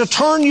wants to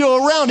turn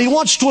you around. He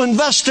wants to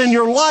invest in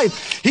your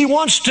life. He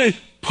wants to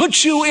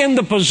put you in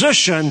the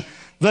position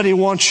that he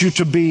wants you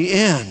to be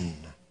in.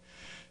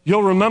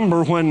 You'll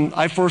remember when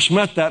I first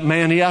met that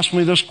man, he asked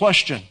me this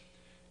question: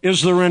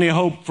 "Is there any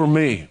hope for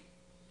me?"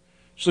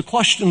 It's the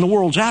question the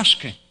world's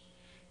asking.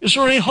 Is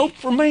there any hope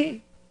for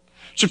me?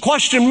 It's a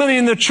question many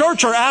in the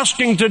church are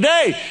asking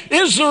today.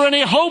 Is there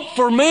any hope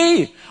for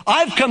me?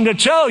 I've come to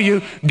tell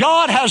you,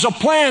 God has a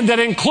plan that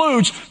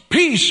includes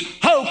peace,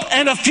 hope,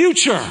 and a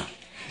future.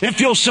 If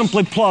you'll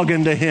simply plug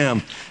into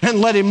him and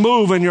let him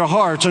move in your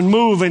heart and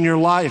move in your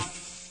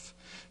life.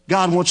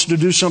 God wants to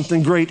do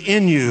something great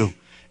in you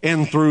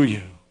and through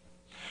you.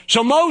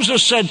 So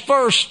Moses said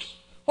first,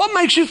 "What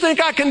makes you think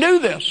I can do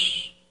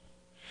this?"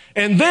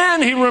 And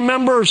then he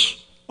remembers,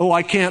 "Oh,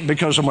 I can't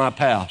because of my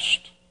past.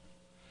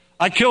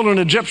 I killed an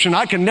Egyptian.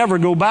 I can never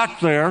go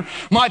back there.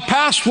 My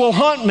past will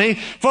haunt me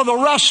for the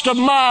rest of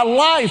my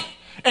life."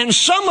 And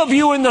some of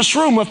you in this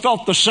room have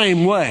felt the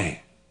same way.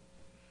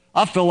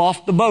 I fell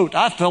off the boat.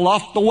 I fell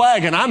off the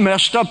wagon. I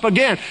messed up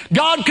again.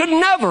 God could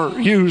never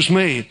use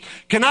me.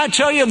 Can I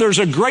tell you there's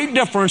a great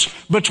difference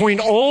between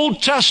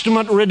Old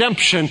Testament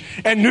redemption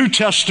and New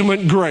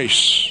Testament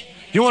grace?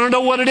 You want to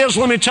know what it is?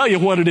 Let me tell you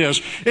what it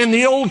is. In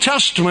the Old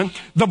Testament,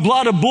 the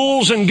blood of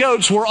bulls and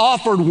goats were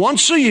offered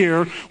once a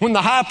year when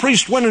the high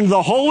priest went into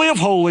the Holy of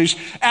Holies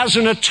as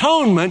an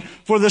atonement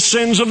for the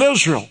sins of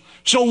Israel.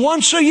 So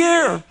once a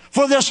year,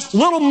 for this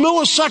little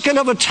millisecond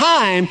of a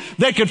time,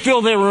 they could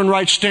feel they were in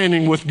right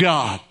standing with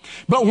God.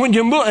 But when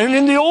you move, and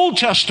in the Old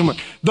Testament,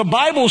 the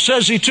Bible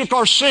says he took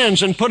our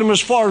sins and put them as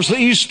far as the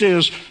east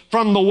is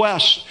from the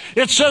west.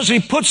 It says he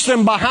puts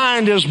them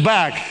behind his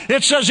back.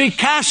 It says he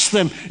casts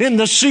them in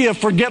the sea of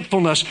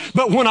forgetfulness.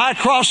 But when I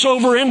cross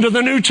over into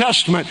the New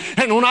Testament,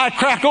 and when I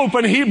crack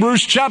open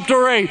Hebrews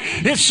chapter 8,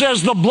 it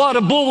says the blood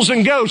of bulls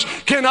and goats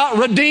cannot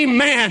redeem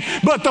man,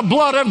 but the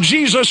blood of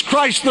Jesus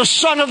Christ, the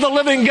Son of the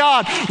living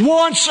God,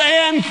 once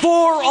and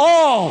for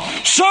all,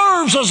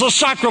 serves as a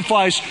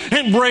sacrifice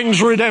and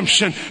brings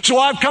redemption. So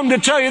I've come to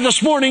tell you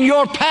this morning,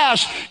 your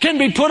past can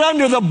be put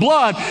under the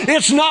blood.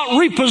 It's not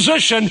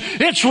repositioned.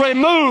 It's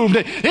removed.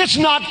 It's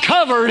not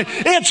covered.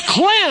 It's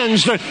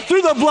cleansed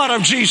through the blood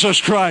of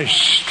Jesus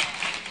Christ.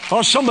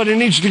 Oh, somebody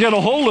needs to get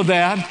a hold of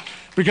that,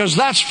 because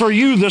that's for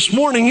you this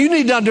morning. You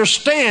need to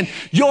understand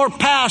your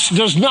past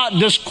does not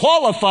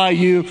disqualify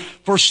you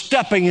for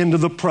stepping into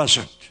the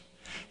present,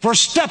 for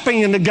stepping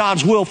into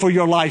God's will for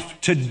your life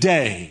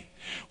today.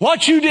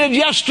 What you did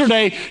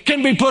yesterday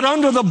can be put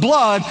under the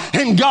blood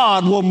and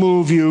God will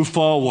move you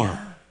forward.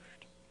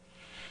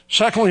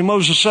 Secondly,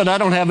 Moses said, I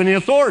don't have any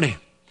authority.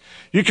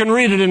 You can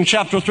read it in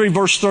chapter 3,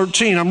 verse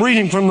 13. I'm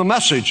reading from the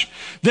Message.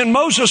 Then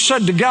Moses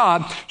said to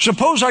God,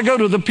 suppose I go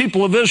to the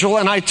people of Israel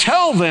and I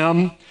tell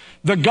them,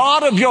 the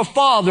God of your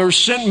fathers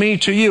sent me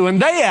to you.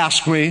 And they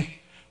ask me,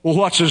 well,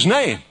 what's his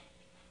name?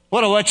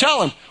 What do I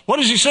tell him? What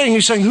is he saying?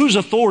 He's saying, whose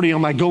authority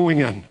am I going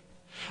in?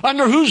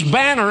 Under whose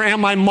banner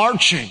am I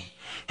marching?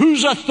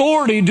 Whose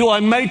authority do I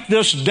make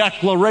this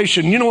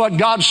declaration? You know what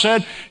God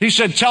said? He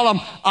said, tell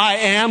them, I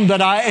am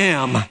that I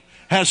am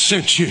has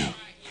sent you.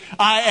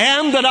 I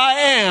am that I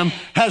am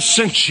has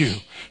sent you.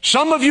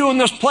 Some of you in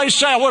this place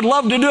say, I would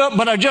love to do it,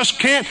 but I just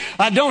can't.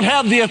 I don't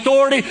have the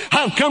authority.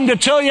 I've come to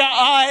tell you,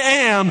 I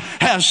am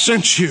has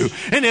sent you.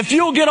 And if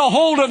you'll get a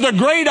hold of the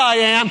great I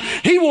am,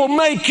 He will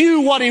make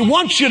you what He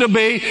wants you to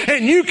be.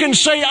 And you can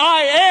say,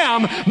 I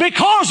am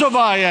because of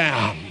I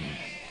am.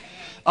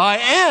 I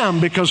am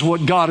because of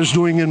what God is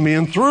doing in me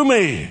and through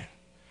me.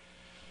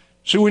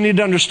 See, we need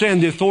to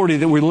understand the authority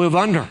that we live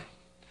under.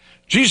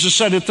 Jesus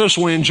said it this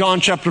way in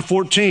John chapter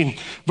 14,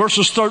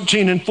 verses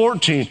 13 and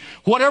 14.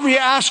 Whatever you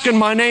ask in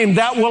my name,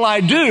 that will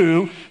I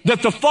do,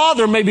 that the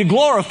Father may be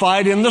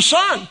glorified in the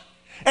Son.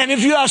 And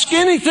if you ask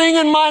anything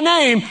in my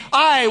name,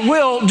 I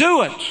will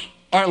do it.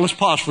 All right, let's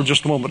pause for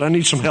just a moment. I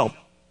need some help.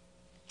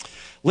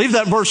 Leave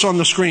that verse on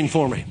the screen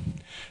for me.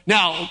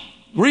 Now,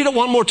 read it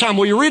one more time.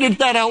 Will you read it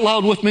that out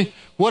loud with me?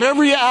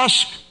 Whatever you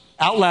ask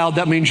out loud,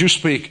 that means you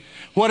speak.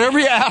 Whatever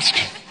you ask.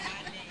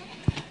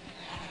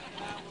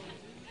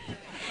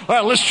 All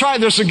right, let's try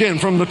this again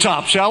from the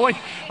top, shall we?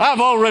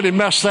 I've already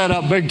messed that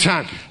up big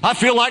time. I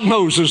feel like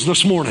Moses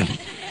this morning.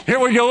 Here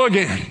we go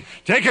again.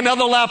 Take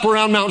another lap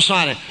around Mount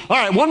Sinai. All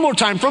right, one more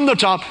time from the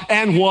top.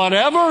 And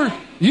whatever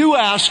you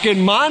ask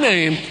in my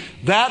name,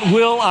 that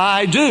will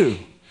I do,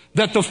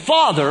 that the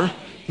Father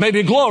may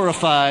be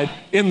glorified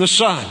in the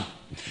Son.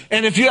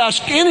 And if you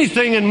ask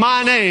anything in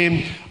my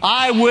name,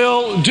 I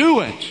will do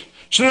it.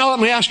 So now let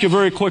me ask you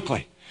very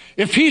quickly.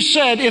 If He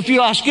said, if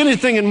you ask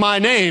anything in my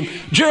name,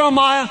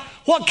 Jeremiah,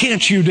 what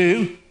can't you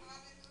do?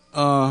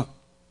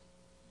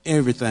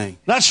 Everything.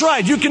 That's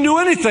right. You can do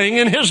anything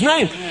in His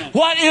name.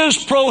 What is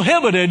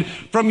prohibited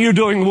from you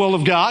doing the will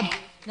of God?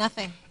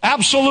 Nothing.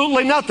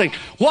 Absolutely nothing.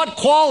 What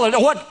quality,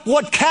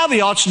 what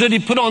caveats did He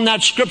put on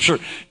that scripture?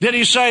 Did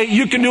He say,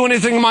 you can do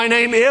anything in my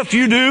name if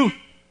you do?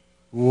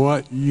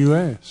 What you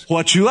ask.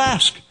 What you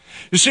ask.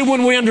 You see,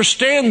 when we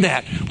understand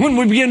that, when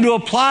we begin to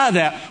apply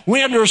that,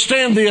 we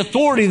understand the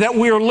authority that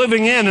we are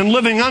living in and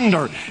living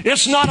under.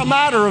 It's not a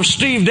matter of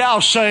Steve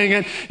Dowse saying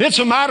it. It's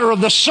a matter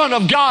of the Son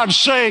of God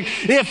saying,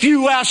 if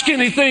you ask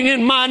anything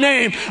in my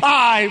name,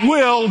 I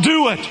will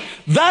do it.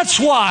 That's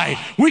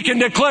why we can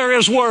declare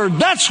His word.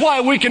 That's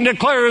why we can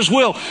declare His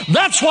will.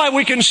 That's why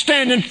we can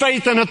stand in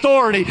faith and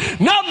authority.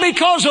 Not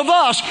because of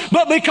us,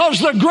 but because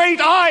the great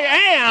I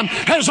am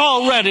has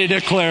already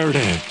declared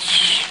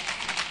it.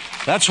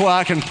 That's why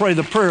I can pray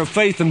the prayer of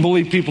faith and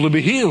believe people to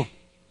be healed.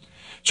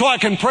 So I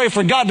can pray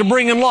for God to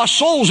bring in lost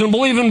souls and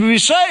believe them to be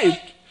saved.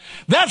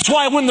 That's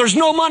why when there's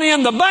no money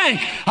in the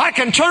bank, I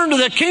can turn to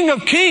the King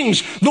of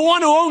Kings, the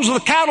one who owns the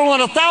cattle on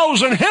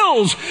 1,000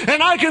 hills,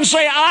 and I can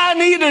say, I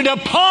need a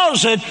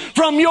deposit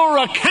from your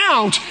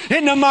account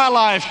into my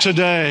life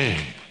today.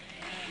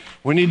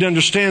 We need to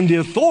understand the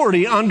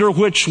authority under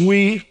which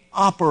we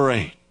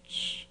operate.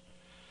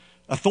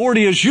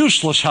 Authority is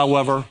useless,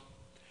 however,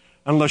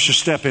 unless you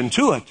step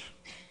into it.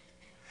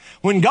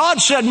 When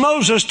God said,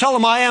 Moses, tell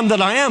him I am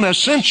that I am has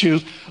sent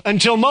you,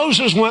 until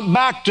Moses went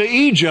back to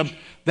Egypt,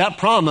 that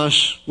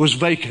promise was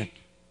vacant.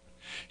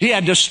 He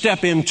had to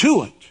step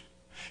into it.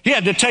 He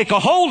had to take a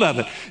hold of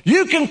it.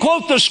 You can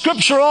quote the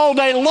scripture all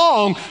day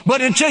long,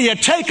 but until you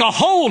take a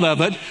hold of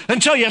it,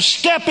 until you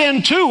step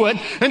into it,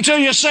 until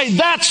you say,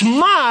 that's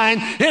mine,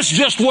 it's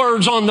just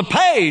words on the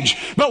page.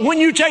 But when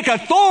you take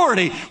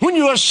authority, when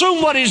you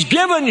assume what He's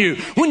given you,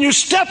 when you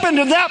step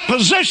into that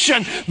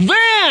position,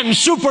 then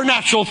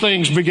supernatural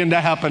things begin to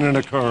happen and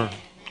occur.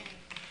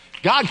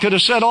 God could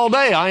have said all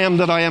day, I am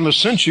that I am has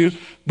sent you,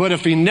 but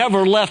if He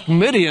never left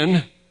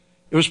Midian,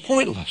 it was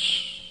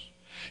pointless.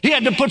 He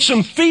had to put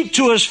some feet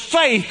to his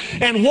faith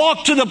and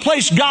walk to the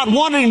place God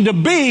wanted him to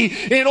be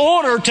in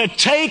order to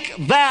take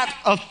that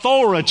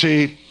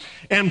authority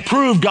and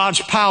prove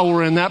God's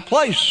power in that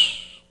place.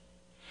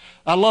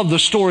 I love the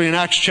story in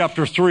Acts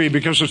chapter 3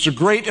 because it's a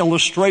great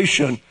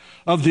illustration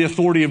of the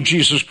authority of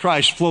Jesus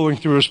Christ flowing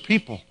through His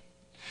people.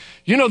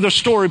 You know the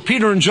story,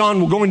 Peter and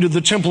John were going to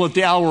the temple at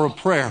the hour of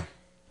prayer.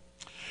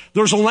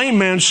 There's a lame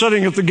man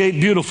sitting at the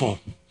gate, beautiful.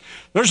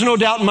 There's no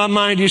doubt in my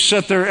mind he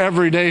sat there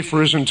every day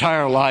for his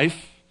entire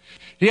life.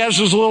 He has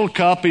his little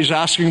cup. He's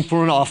asking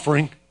for an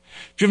offering.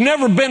 If you've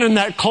never been in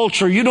that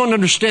culture, you don't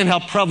understand how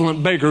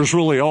prevalent beggars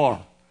really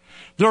are.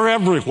 They're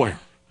everywhere.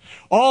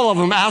 All of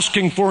them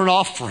asking for an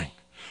offering.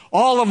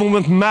 All of them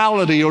with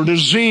malady or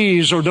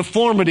disease or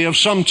deformity of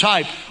some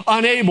type,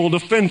 unable to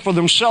fend for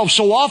themselves.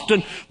 So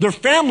often, their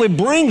family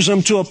brings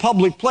them to a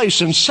public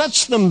place and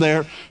sets them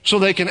there so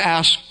they can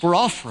ask for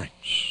offerings.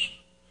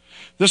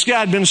 This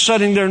guy had been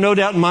sitting there, no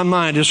doubt in my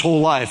mind, his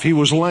whole life. He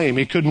was lame.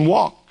 He couldn't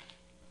walk.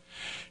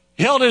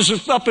 held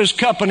up his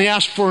cup and he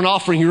asked for an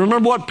offering. You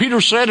remember what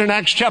Peter said in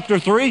Acts chapter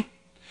 3?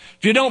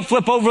 If you don't,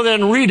 flip over there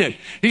and read it.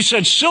 He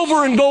said,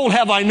 silver and gold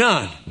have I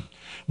none,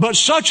 but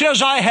such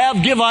as I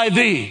have give I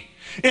thee.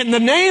 In the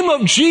name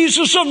of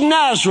Jesus of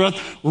Nazareth,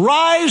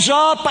 rise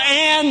up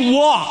and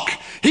walk.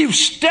 He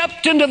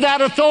stepped into that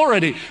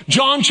authority.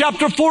 John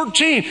chapter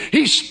 14,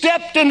 he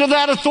stepped into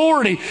that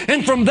authority.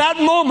 And from that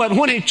moment,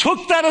 when he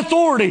took that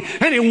authority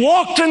and he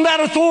walked in that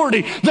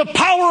authority, the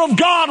power of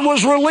God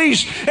was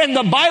released. And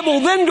the Bible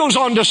then goes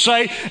on to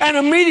say, and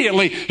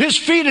immediately his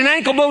feet and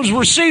ankle bones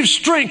received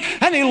strength,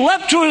 and he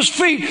leapt to his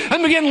feet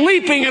and began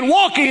leaping and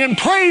walking and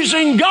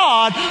praising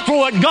God for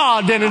what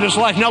God did in his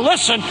life. Now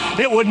listen,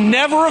 it would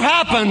never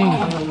have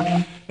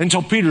happened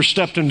until Peter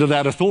stepped into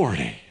that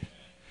authority.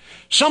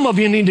 Some of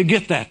you need to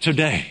get that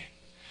today.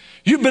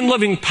 You've been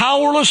living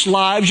powerless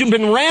lives. You've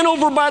been ran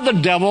over by the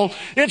devil.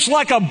 It's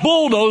like a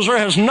bulldozer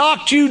has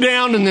knocked you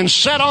down and then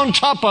sat on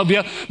top of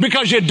you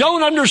because you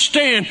don't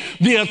understand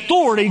the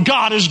authority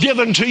God has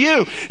given to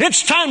you.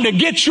 It's time to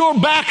get your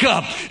back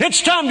up.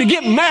 It's time to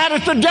get mad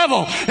at the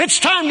devil. It's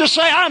time to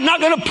say, I'm not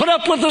going to put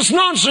up with this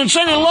nonsense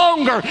any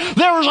longer.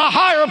 There is a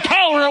higher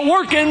power at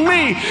work in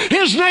me.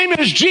 His name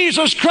is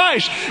Jesus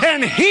Christ.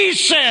 And He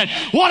said,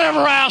 whatever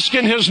I ask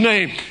in His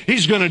name,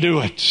 He's going to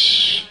do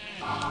it.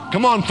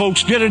 Come on,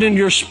 folks, get it in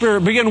your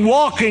spirit. Begin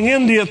walking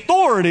in the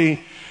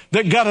authority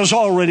that God has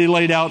already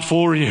laid out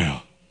for you.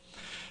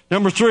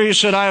 Number 3, he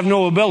said, I have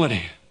no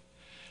ability.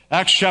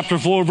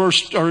 Exodus 4,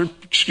 verse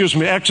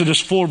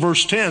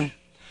 10.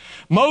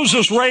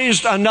 Moses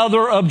raised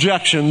another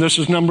objection. This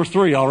is number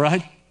 3, all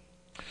right?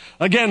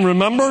 Again,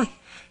 remember,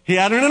 he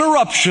had an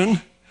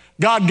interruption.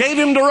 God gave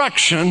him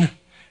direction,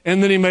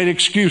 and then he made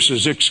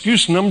excuses.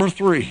 Excuse number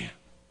 3.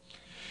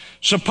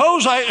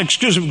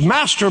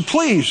 Master,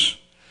 please.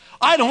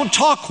 I don't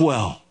talk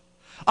well.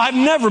 I've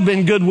never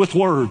been good with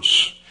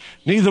words.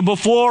 Neither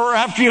before or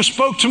after you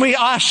spoke to me,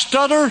 I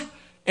stutter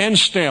and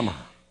stammer.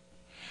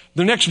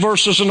 The next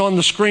verse isn't on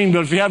the screen,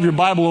 but if you have your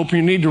Bible open,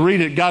 you need to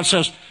read it. God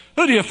says,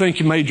 who do you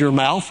think made your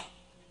mouth?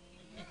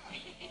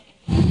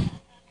 Who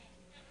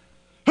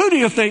do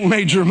you think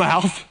made your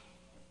mouth?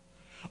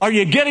 Are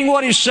you getting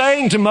what he's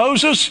saying to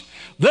Moses?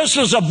 This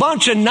is a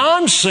bunch of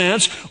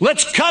nonsense.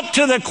 Let's cut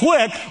to the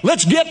quick.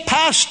 Let's get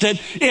past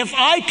it. If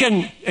I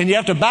can, and you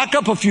have to back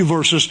up a few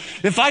verses,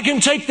 if I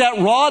can take that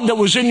rod that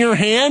was in your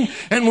hand,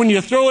 and when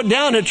you throw it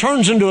down, it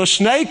turns into a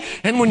snake,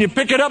 and when you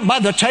pick it up by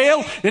the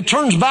tail, it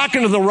turns back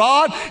into the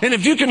rod, and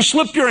if you can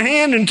slip your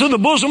hand into the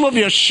bosom of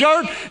your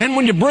shirt, and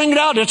when you bring it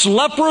out, it's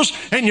leprous,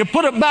 and you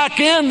put it back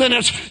in, then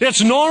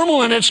it's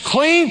normal and it's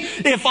clean.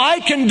 If I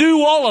can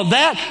do all of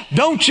that,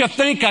 don't you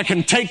think I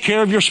can take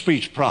care of your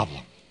speech problem?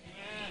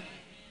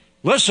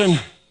 Listen,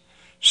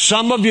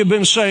 some of you have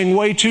been saying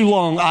way too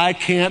long, I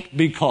can't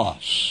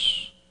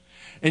because.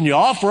 And you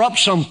offer up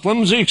some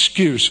flimsy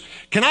excuse.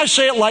 Can I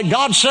say it like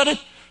God said it?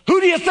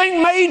 Who do you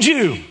think made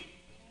you?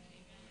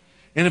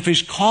 And if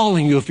He's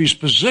calling you, if He's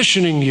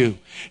positioning you,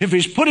 if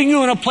He's putting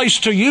you in a place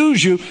to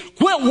use you,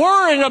 quit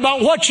worrying about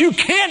what you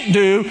can't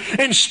do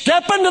and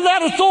step into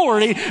that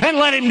authority and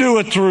let Him do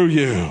it through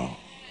you.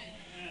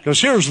 Because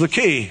here's the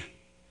key.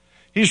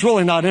 He's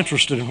really not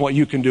interested in what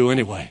you can do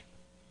anyway.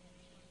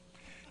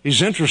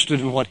 He's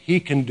interested in what He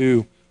can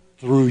do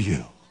through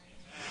you.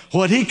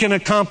 What He can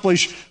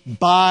accomplish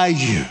by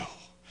you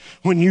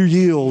when you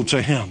yield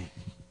to Him.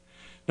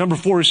 Number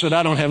 4, he said,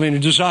 I don't have any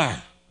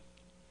desire.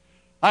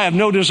 I have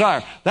no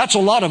desire. That's a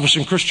lot of us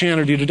in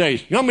Christianity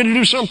today. You want me to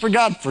do something for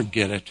God?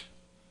 Forget it.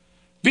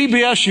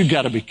 VBS, you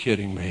got to be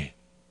kidding me.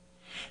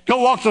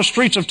 Go walk the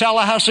streets of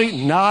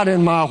Tallahassee? Not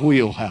in my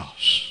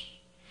wheelhouse.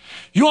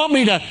 You want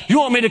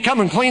me to come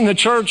and clean the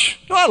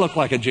church? Do I look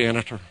like a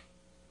janitor?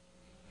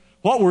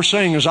 What we're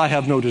saying is I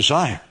have no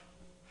desire.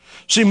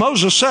 See,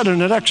 Moses said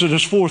in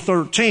Exodus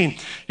 4:13,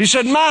 he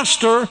said,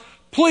 Master,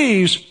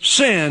 please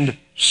send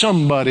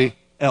somebody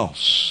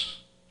else.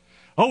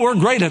 Oh, we're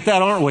great at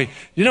that, aren't we?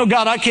 You know,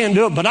 God, I can't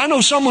do it, but I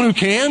know someone who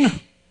can.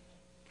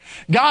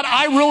 God,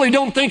 I really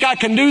don't think I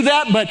can do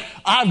that, but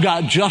I've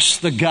got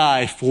just the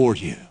guy for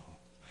you.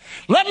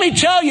 Let me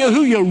tell you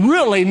who you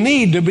really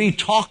need to be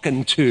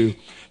talking to,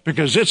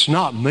 because it's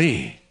not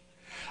me.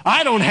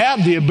 I don't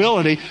have the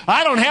ability.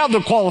 I don't have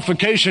the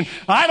qualification.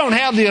 I don't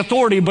have the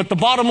authority. But the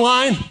bottom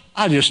line,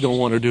 I just don't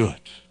want to do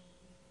it.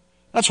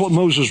 That's what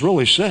Moses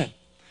really said.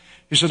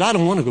 He said, I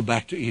don't want to go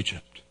back to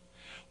Egypt.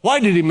 Why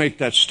did he make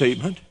that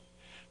statement?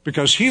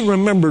 Because he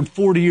remembered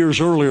 40 years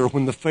earlier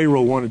when the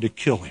Pharaoh wanted to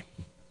kill him.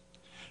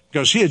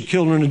 Because he had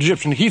killed an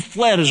Egyptian. He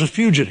fled as a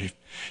fugitive.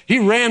 He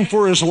ran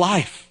for his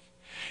life.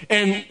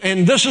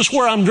 And this is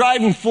where I'm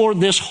driving for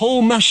this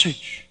whole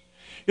message,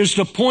 is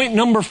to point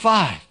number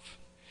 5.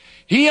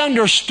 He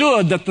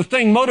understood that the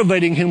thing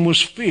motivating him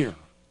was fear.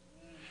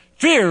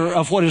 Fear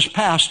of what his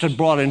past had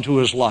brought into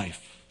his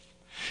life.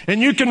 And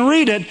you can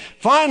read it.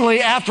 Finally,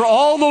 after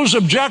all those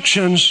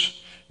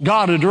objections,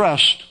 God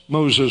addressed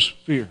Moses'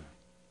 fear.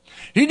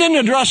 He didn't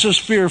address his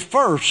fear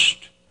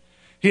first.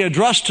 He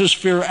addressed his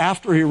fear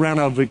after he ran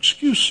out of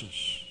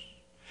excuses.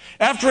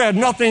 After he had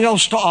nothing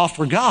else to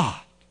offer God.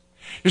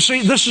 You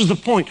see, this is the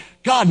point.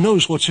 God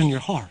knows what's in your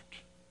heart.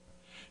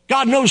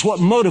 God knows what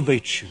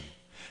motivates you.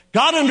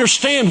 God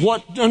understands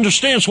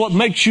what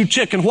makes you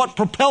tick and what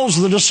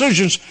propels the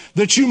decisions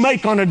that you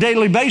make on a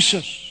daily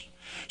basis.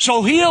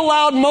 So He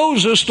allowed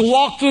Moses to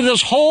walk through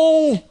this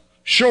whole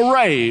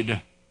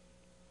charade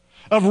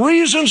of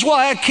reasons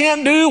why I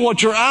can't do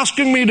what you're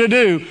asking me to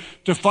do,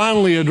 to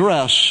finally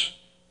address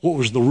what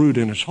was the root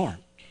in his heart.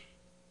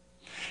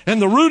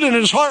 And the root in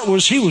his heart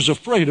was he was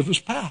afraid of his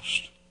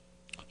past.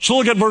 So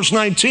look at verse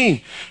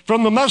 19.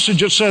 From the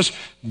Message it says,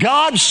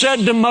 God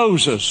said to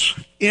Moses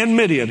in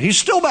Midian, he's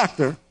still back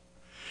there,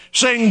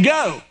 saying,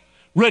 go,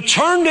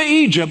 return to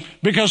Egypt,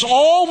 because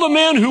all the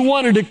men who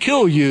wanted to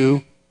kill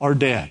you are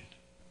dead.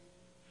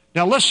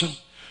 Now listen,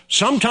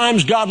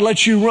 sometimes God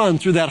lets you run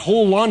through that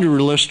whole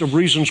laundry list of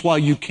reasons why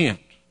you can't,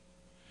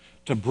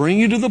 to bring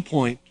you to the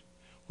point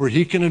where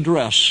He can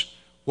address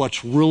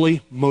what's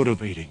really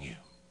motivating you,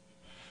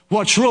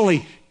 what's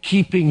really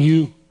keeping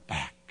you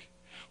back,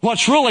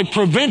 what's really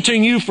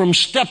preventing you from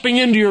stepping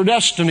into your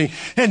destiny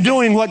and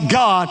doing what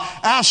God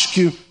asked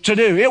you to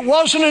do. It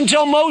wasn't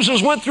until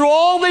Moses went through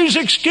all these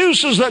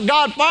excuses that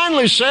God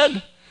finally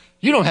said,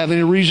 you don't have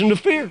any reason to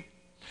fear.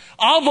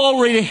 I've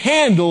already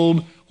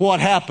handled what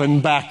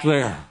happened back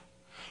there.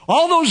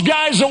 All those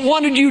guys that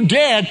wanted you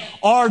dead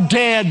are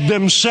dead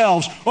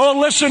themselves. Oh,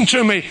 listen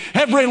to me.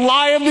 Every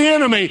lie of the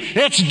enemy,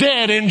 it's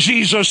dead in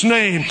Jesus'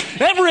 name.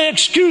 Every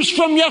excuse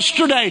from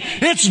yesterday,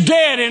 it's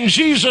dead in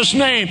Jesus'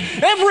 name.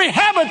 Every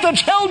habit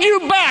that's held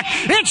you back,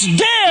 it's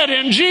dead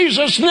in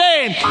Jesus'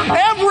 name.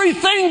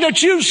 Everything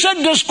that you said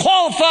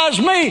disqualifies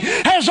me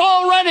has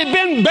already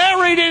been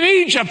buried in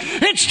Egypt.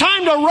 It's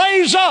time to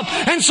raise up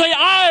and say,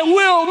 I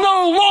will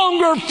no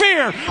longer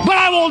fear, but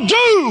I will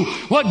do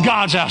what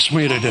God's asked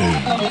me to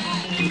do.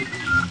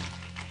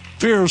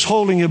 Fear is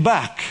holding you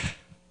back.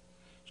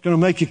 It's going to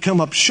make you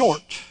come up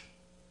short.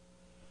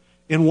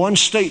 In one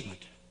statement,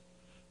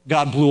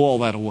 God blew all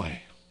that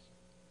away.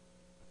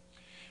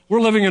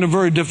 We're living in a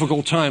very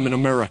difficult time in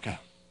America.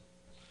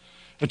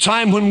 A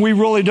time when we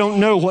really don't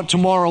know what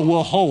tomorrow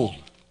will hold.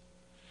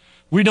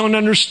 We don't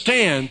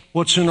understand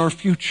what's in our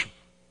future.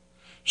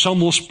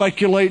 Some will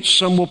speculate,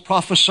 some will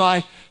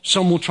prophesy,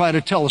 some will try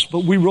to tell us,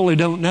 but we really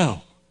don't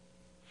know.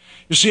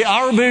 You see,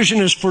 our vision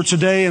is for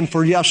today and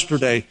for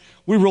yesterday.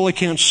 We really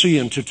can't see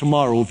into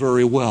tomorrow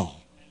very well.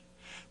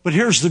 But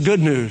here's the good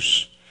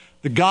news.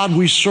 The God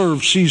we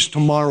serve sees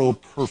tomorrow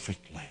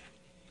perfectly.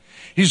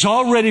 He's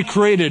already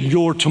created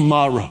your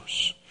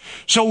tomorrows.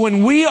 So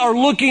when we are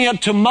looking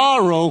at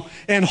tomorrow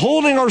and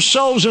holding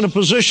ourselves in a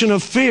position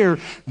of fear,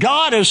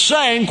 God is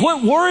saying,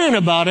 quit worrying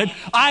about it.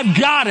 I've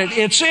got it.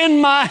 It's in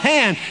my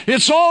hand.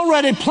 It's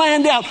already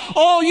planned out.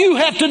 All you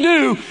have to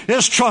do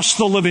is trust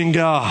the living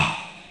God.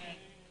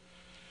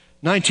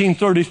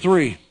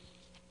 1933,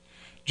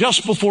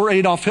 just before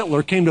Adolf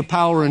Hitler came to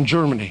power in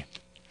Germany,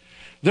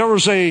 there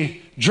was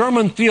a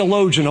German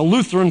theologian, a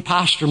Lutheran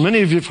pastor,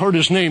 many of you have heard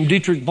his name,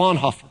 Dietrich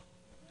Bonhoeffer,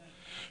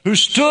 who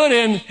stood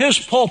in his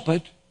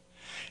pulpit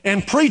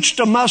and preached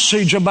a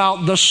message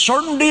about the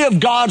certainty of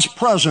God's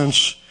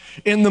presence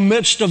in the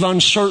midst of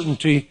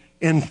uncertainty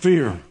and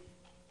fear.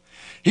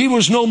 He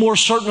was no more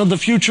certain of the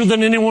future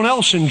than anyone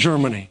else in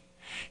Germany.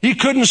 He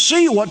couldn't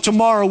see what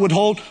tomorrow would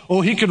hold.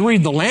 Oh, he could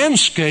read the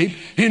landscape.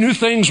 He knew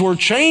things were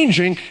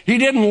changing. He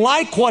didn't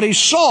like what he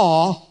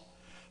saw,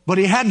 but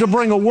he had to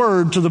bring a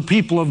word to the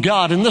people of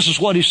God. And this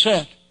is what he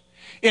said.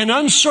 In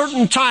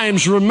uncertain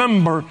times,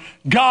 remember,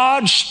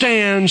 God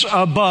stands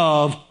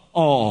above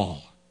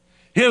all.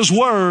 His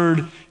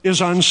word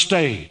is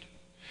unstayed.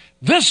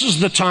 This is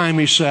the time,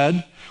 he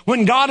said,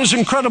 when God is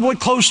incredibly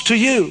close to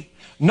you,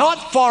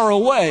 not far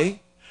away.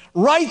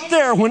 Right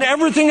there, when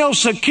everything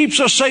else that keeps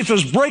us safe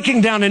is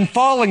breaking down and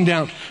falling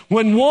down,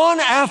 when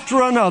one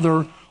after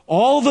another,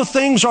 all the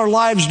things our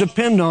lives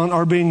depend on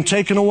are being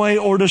taken away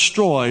or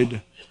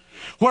destroyed,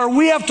 where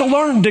we have to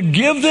learn to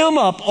give them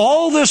up,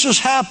 all this is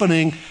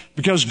happening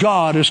because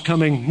God is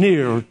coming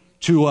near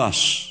to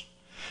us.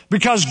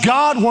 Because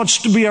God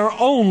wants to be our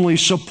only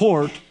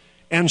support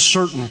and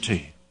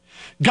certainty.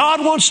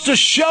 God wants to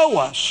show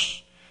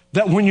us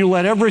that when you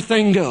let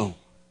everything go,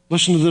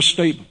 listen to this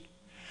statement,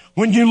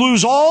 when you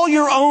lose all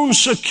your own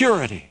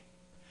security,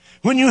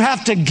 when you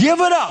have to give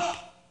it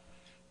up,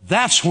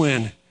 that's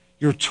when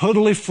you're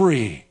totally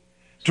free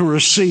to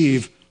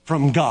receive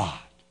from God.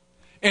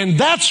 And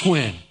that's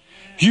when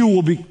you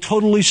will be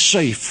totally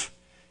safe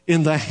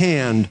in the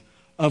hand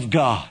of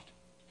God.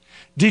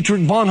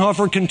 Dietrich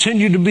Bonhoeffer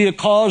continued to be a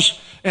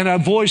cause and a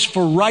voice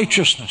for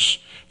righteousness,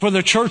 for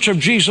the Church of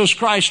Jesus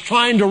Christ,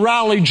 trying to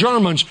rally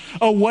Germans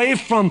away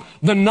from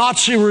the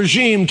Nazi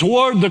regime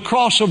toward the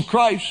cross of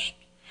Christ.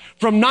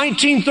 From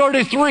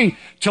 1933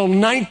 till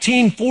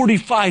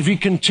 1945, he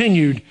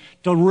continued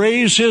to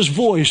raise his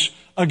voice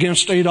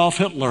against Adolf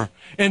Hitler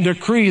and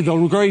decree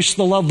the grace,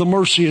 the love, the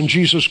mercy in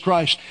Jesus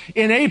Christ.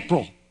 In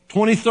April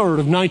 23rd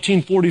of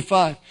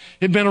 1945,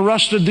 he'd been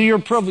arrested the year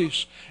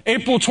previous.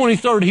 April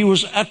 23rd, he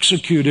was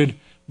executed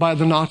by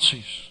the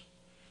Nazis.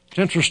 It's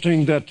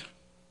interesting that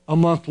a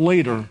month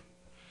later,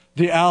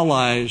 the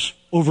Allies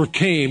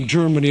overcame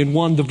Germany and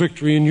won the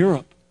victory in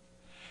Europe.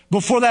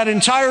 Before that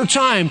entire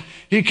time,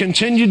 he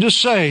continued to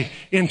say,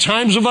 in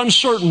times of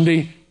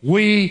uncertainty,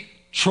 we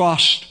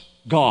trust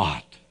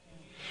God.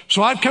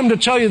 So I've come to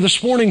tell you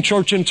this morning,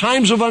 church, in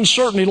times of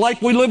uncertainty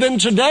like we live in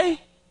today,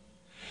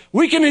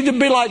 we can either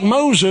be like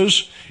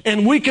Moses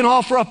and we can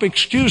offer up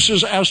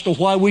excuses as to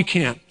why we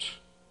can't.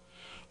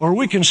 Or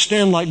we can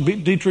stand like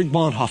Dietrich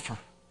Bonhoeffer.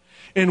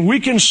 And we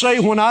can say,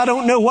 when I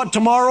don't know what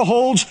tomorrow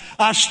holds,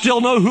 I still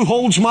know who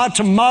holds my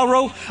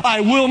tomorrow.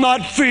 I will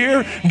not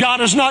fear. God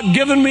has not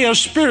given me a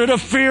spirit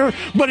of fear,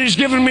 but He's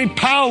given me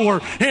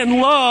power and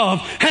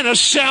love and a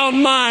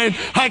sound mind.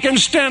 I can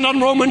stand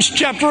on Romans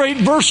chapter 8,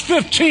 verse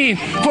 15.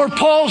 For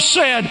Paul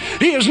said,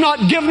 He has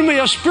not given me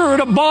a spirit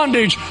of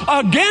bondage,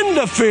 again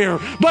to fear,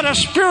 but a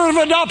spirit of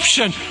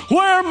adoption,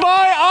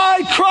 whereby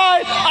I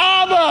cry,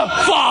 Abba,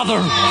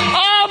 Father,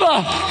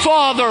 Abba,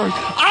 Father,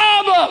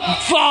 Abba,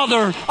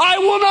 Father.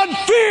 I will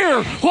not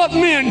fear what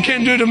men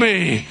can do to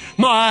me.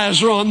 My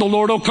eyes are on the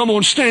Lord. Oh, come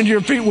on, stand to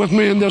your feet with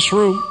me in this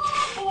room.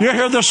 You're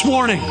here this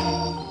morning,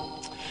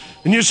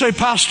 and you say,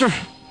 Pastor,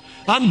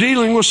 I'm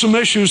dealing with some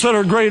issues that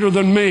are greater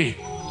than me.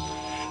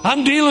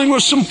 I'm dealing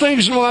with some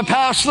things in my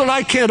past that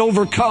I can't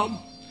overcome.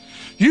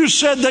 You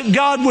said that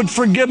God would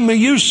forgive me.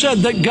 You said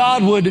that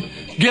God would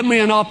give me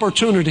an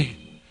opportunity.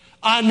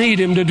 I need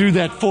Him to do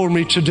that for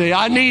me today.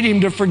 I need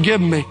Him to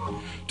forgive me,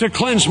 to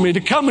cleanse me,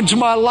 to come into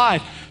my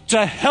life,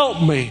 to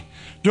help me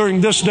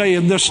during this day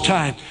and this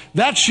time.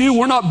 That's you.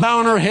 We're not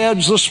bowing our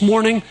heads this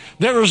morning.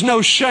 There is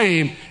no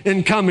shame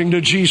in coming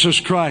to Jesus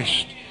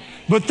Christ.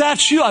 But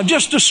that's you. I've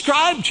just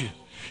described you.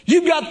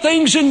 You've got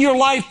things in your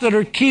life that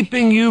are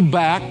keeping you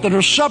back, that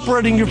are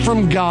separating you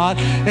from God,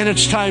 and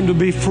it's time to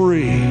be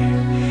free.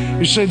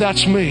 You say,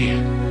 that's me.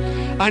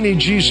 I need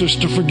Jesus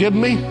to forgive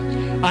me.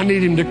 I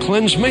need Him to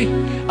cleanse me.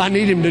 I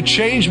need Him to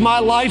change my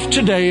life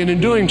today, and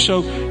in doing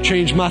so,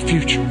 change my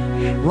future.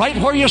 Right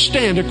where you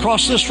stand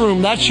across this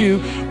room, that's you.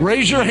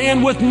 Raise your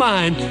hand with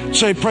mine.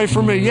 Say, pray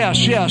for me.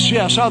 Yes, yes,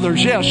 yes.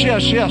 Others. Yes,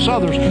 yes, yes.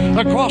 Others.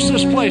 Across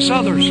this place,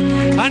 others.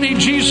 I need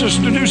Jesus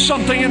to do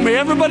something in me.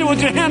 Everybody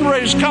with your hand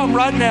raised, come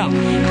right now.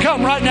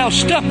 Come right now.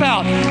 Step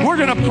out. We're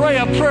going to pray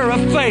a prayer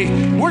of faith.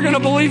 We're going to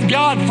believe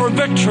God for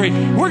victory.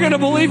 We're going to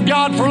believe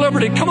God for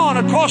liberty. Come on,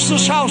 across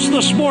this house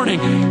this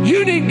morning.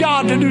 You need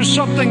God to do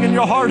something in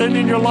your heart and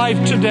in your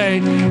life today,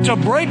 to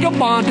break a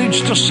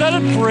bondage, to set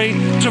it free,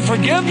 to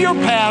forgive your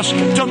past,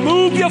 to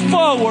move you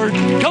forward.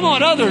 Come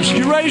on, others,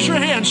 you raise your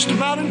hands,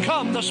 step out and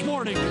come this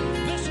morning.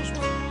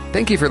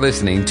 Thank you for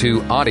listening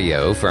to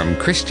audio from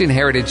Christian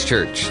Heritage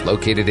Church,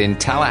 located in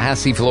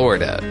Tallahassee,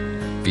 Florida.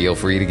 Feel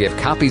free to give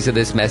copies of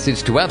this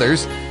message to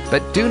others,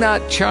 but do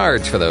not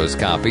charge for those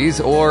copies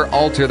or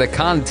alter the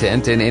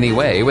content in any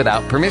way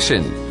without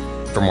permission.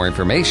 For more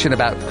information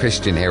about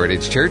Christian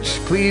Heritage Church,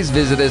 please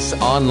visit us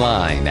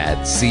online at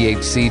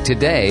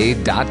chctoday.com.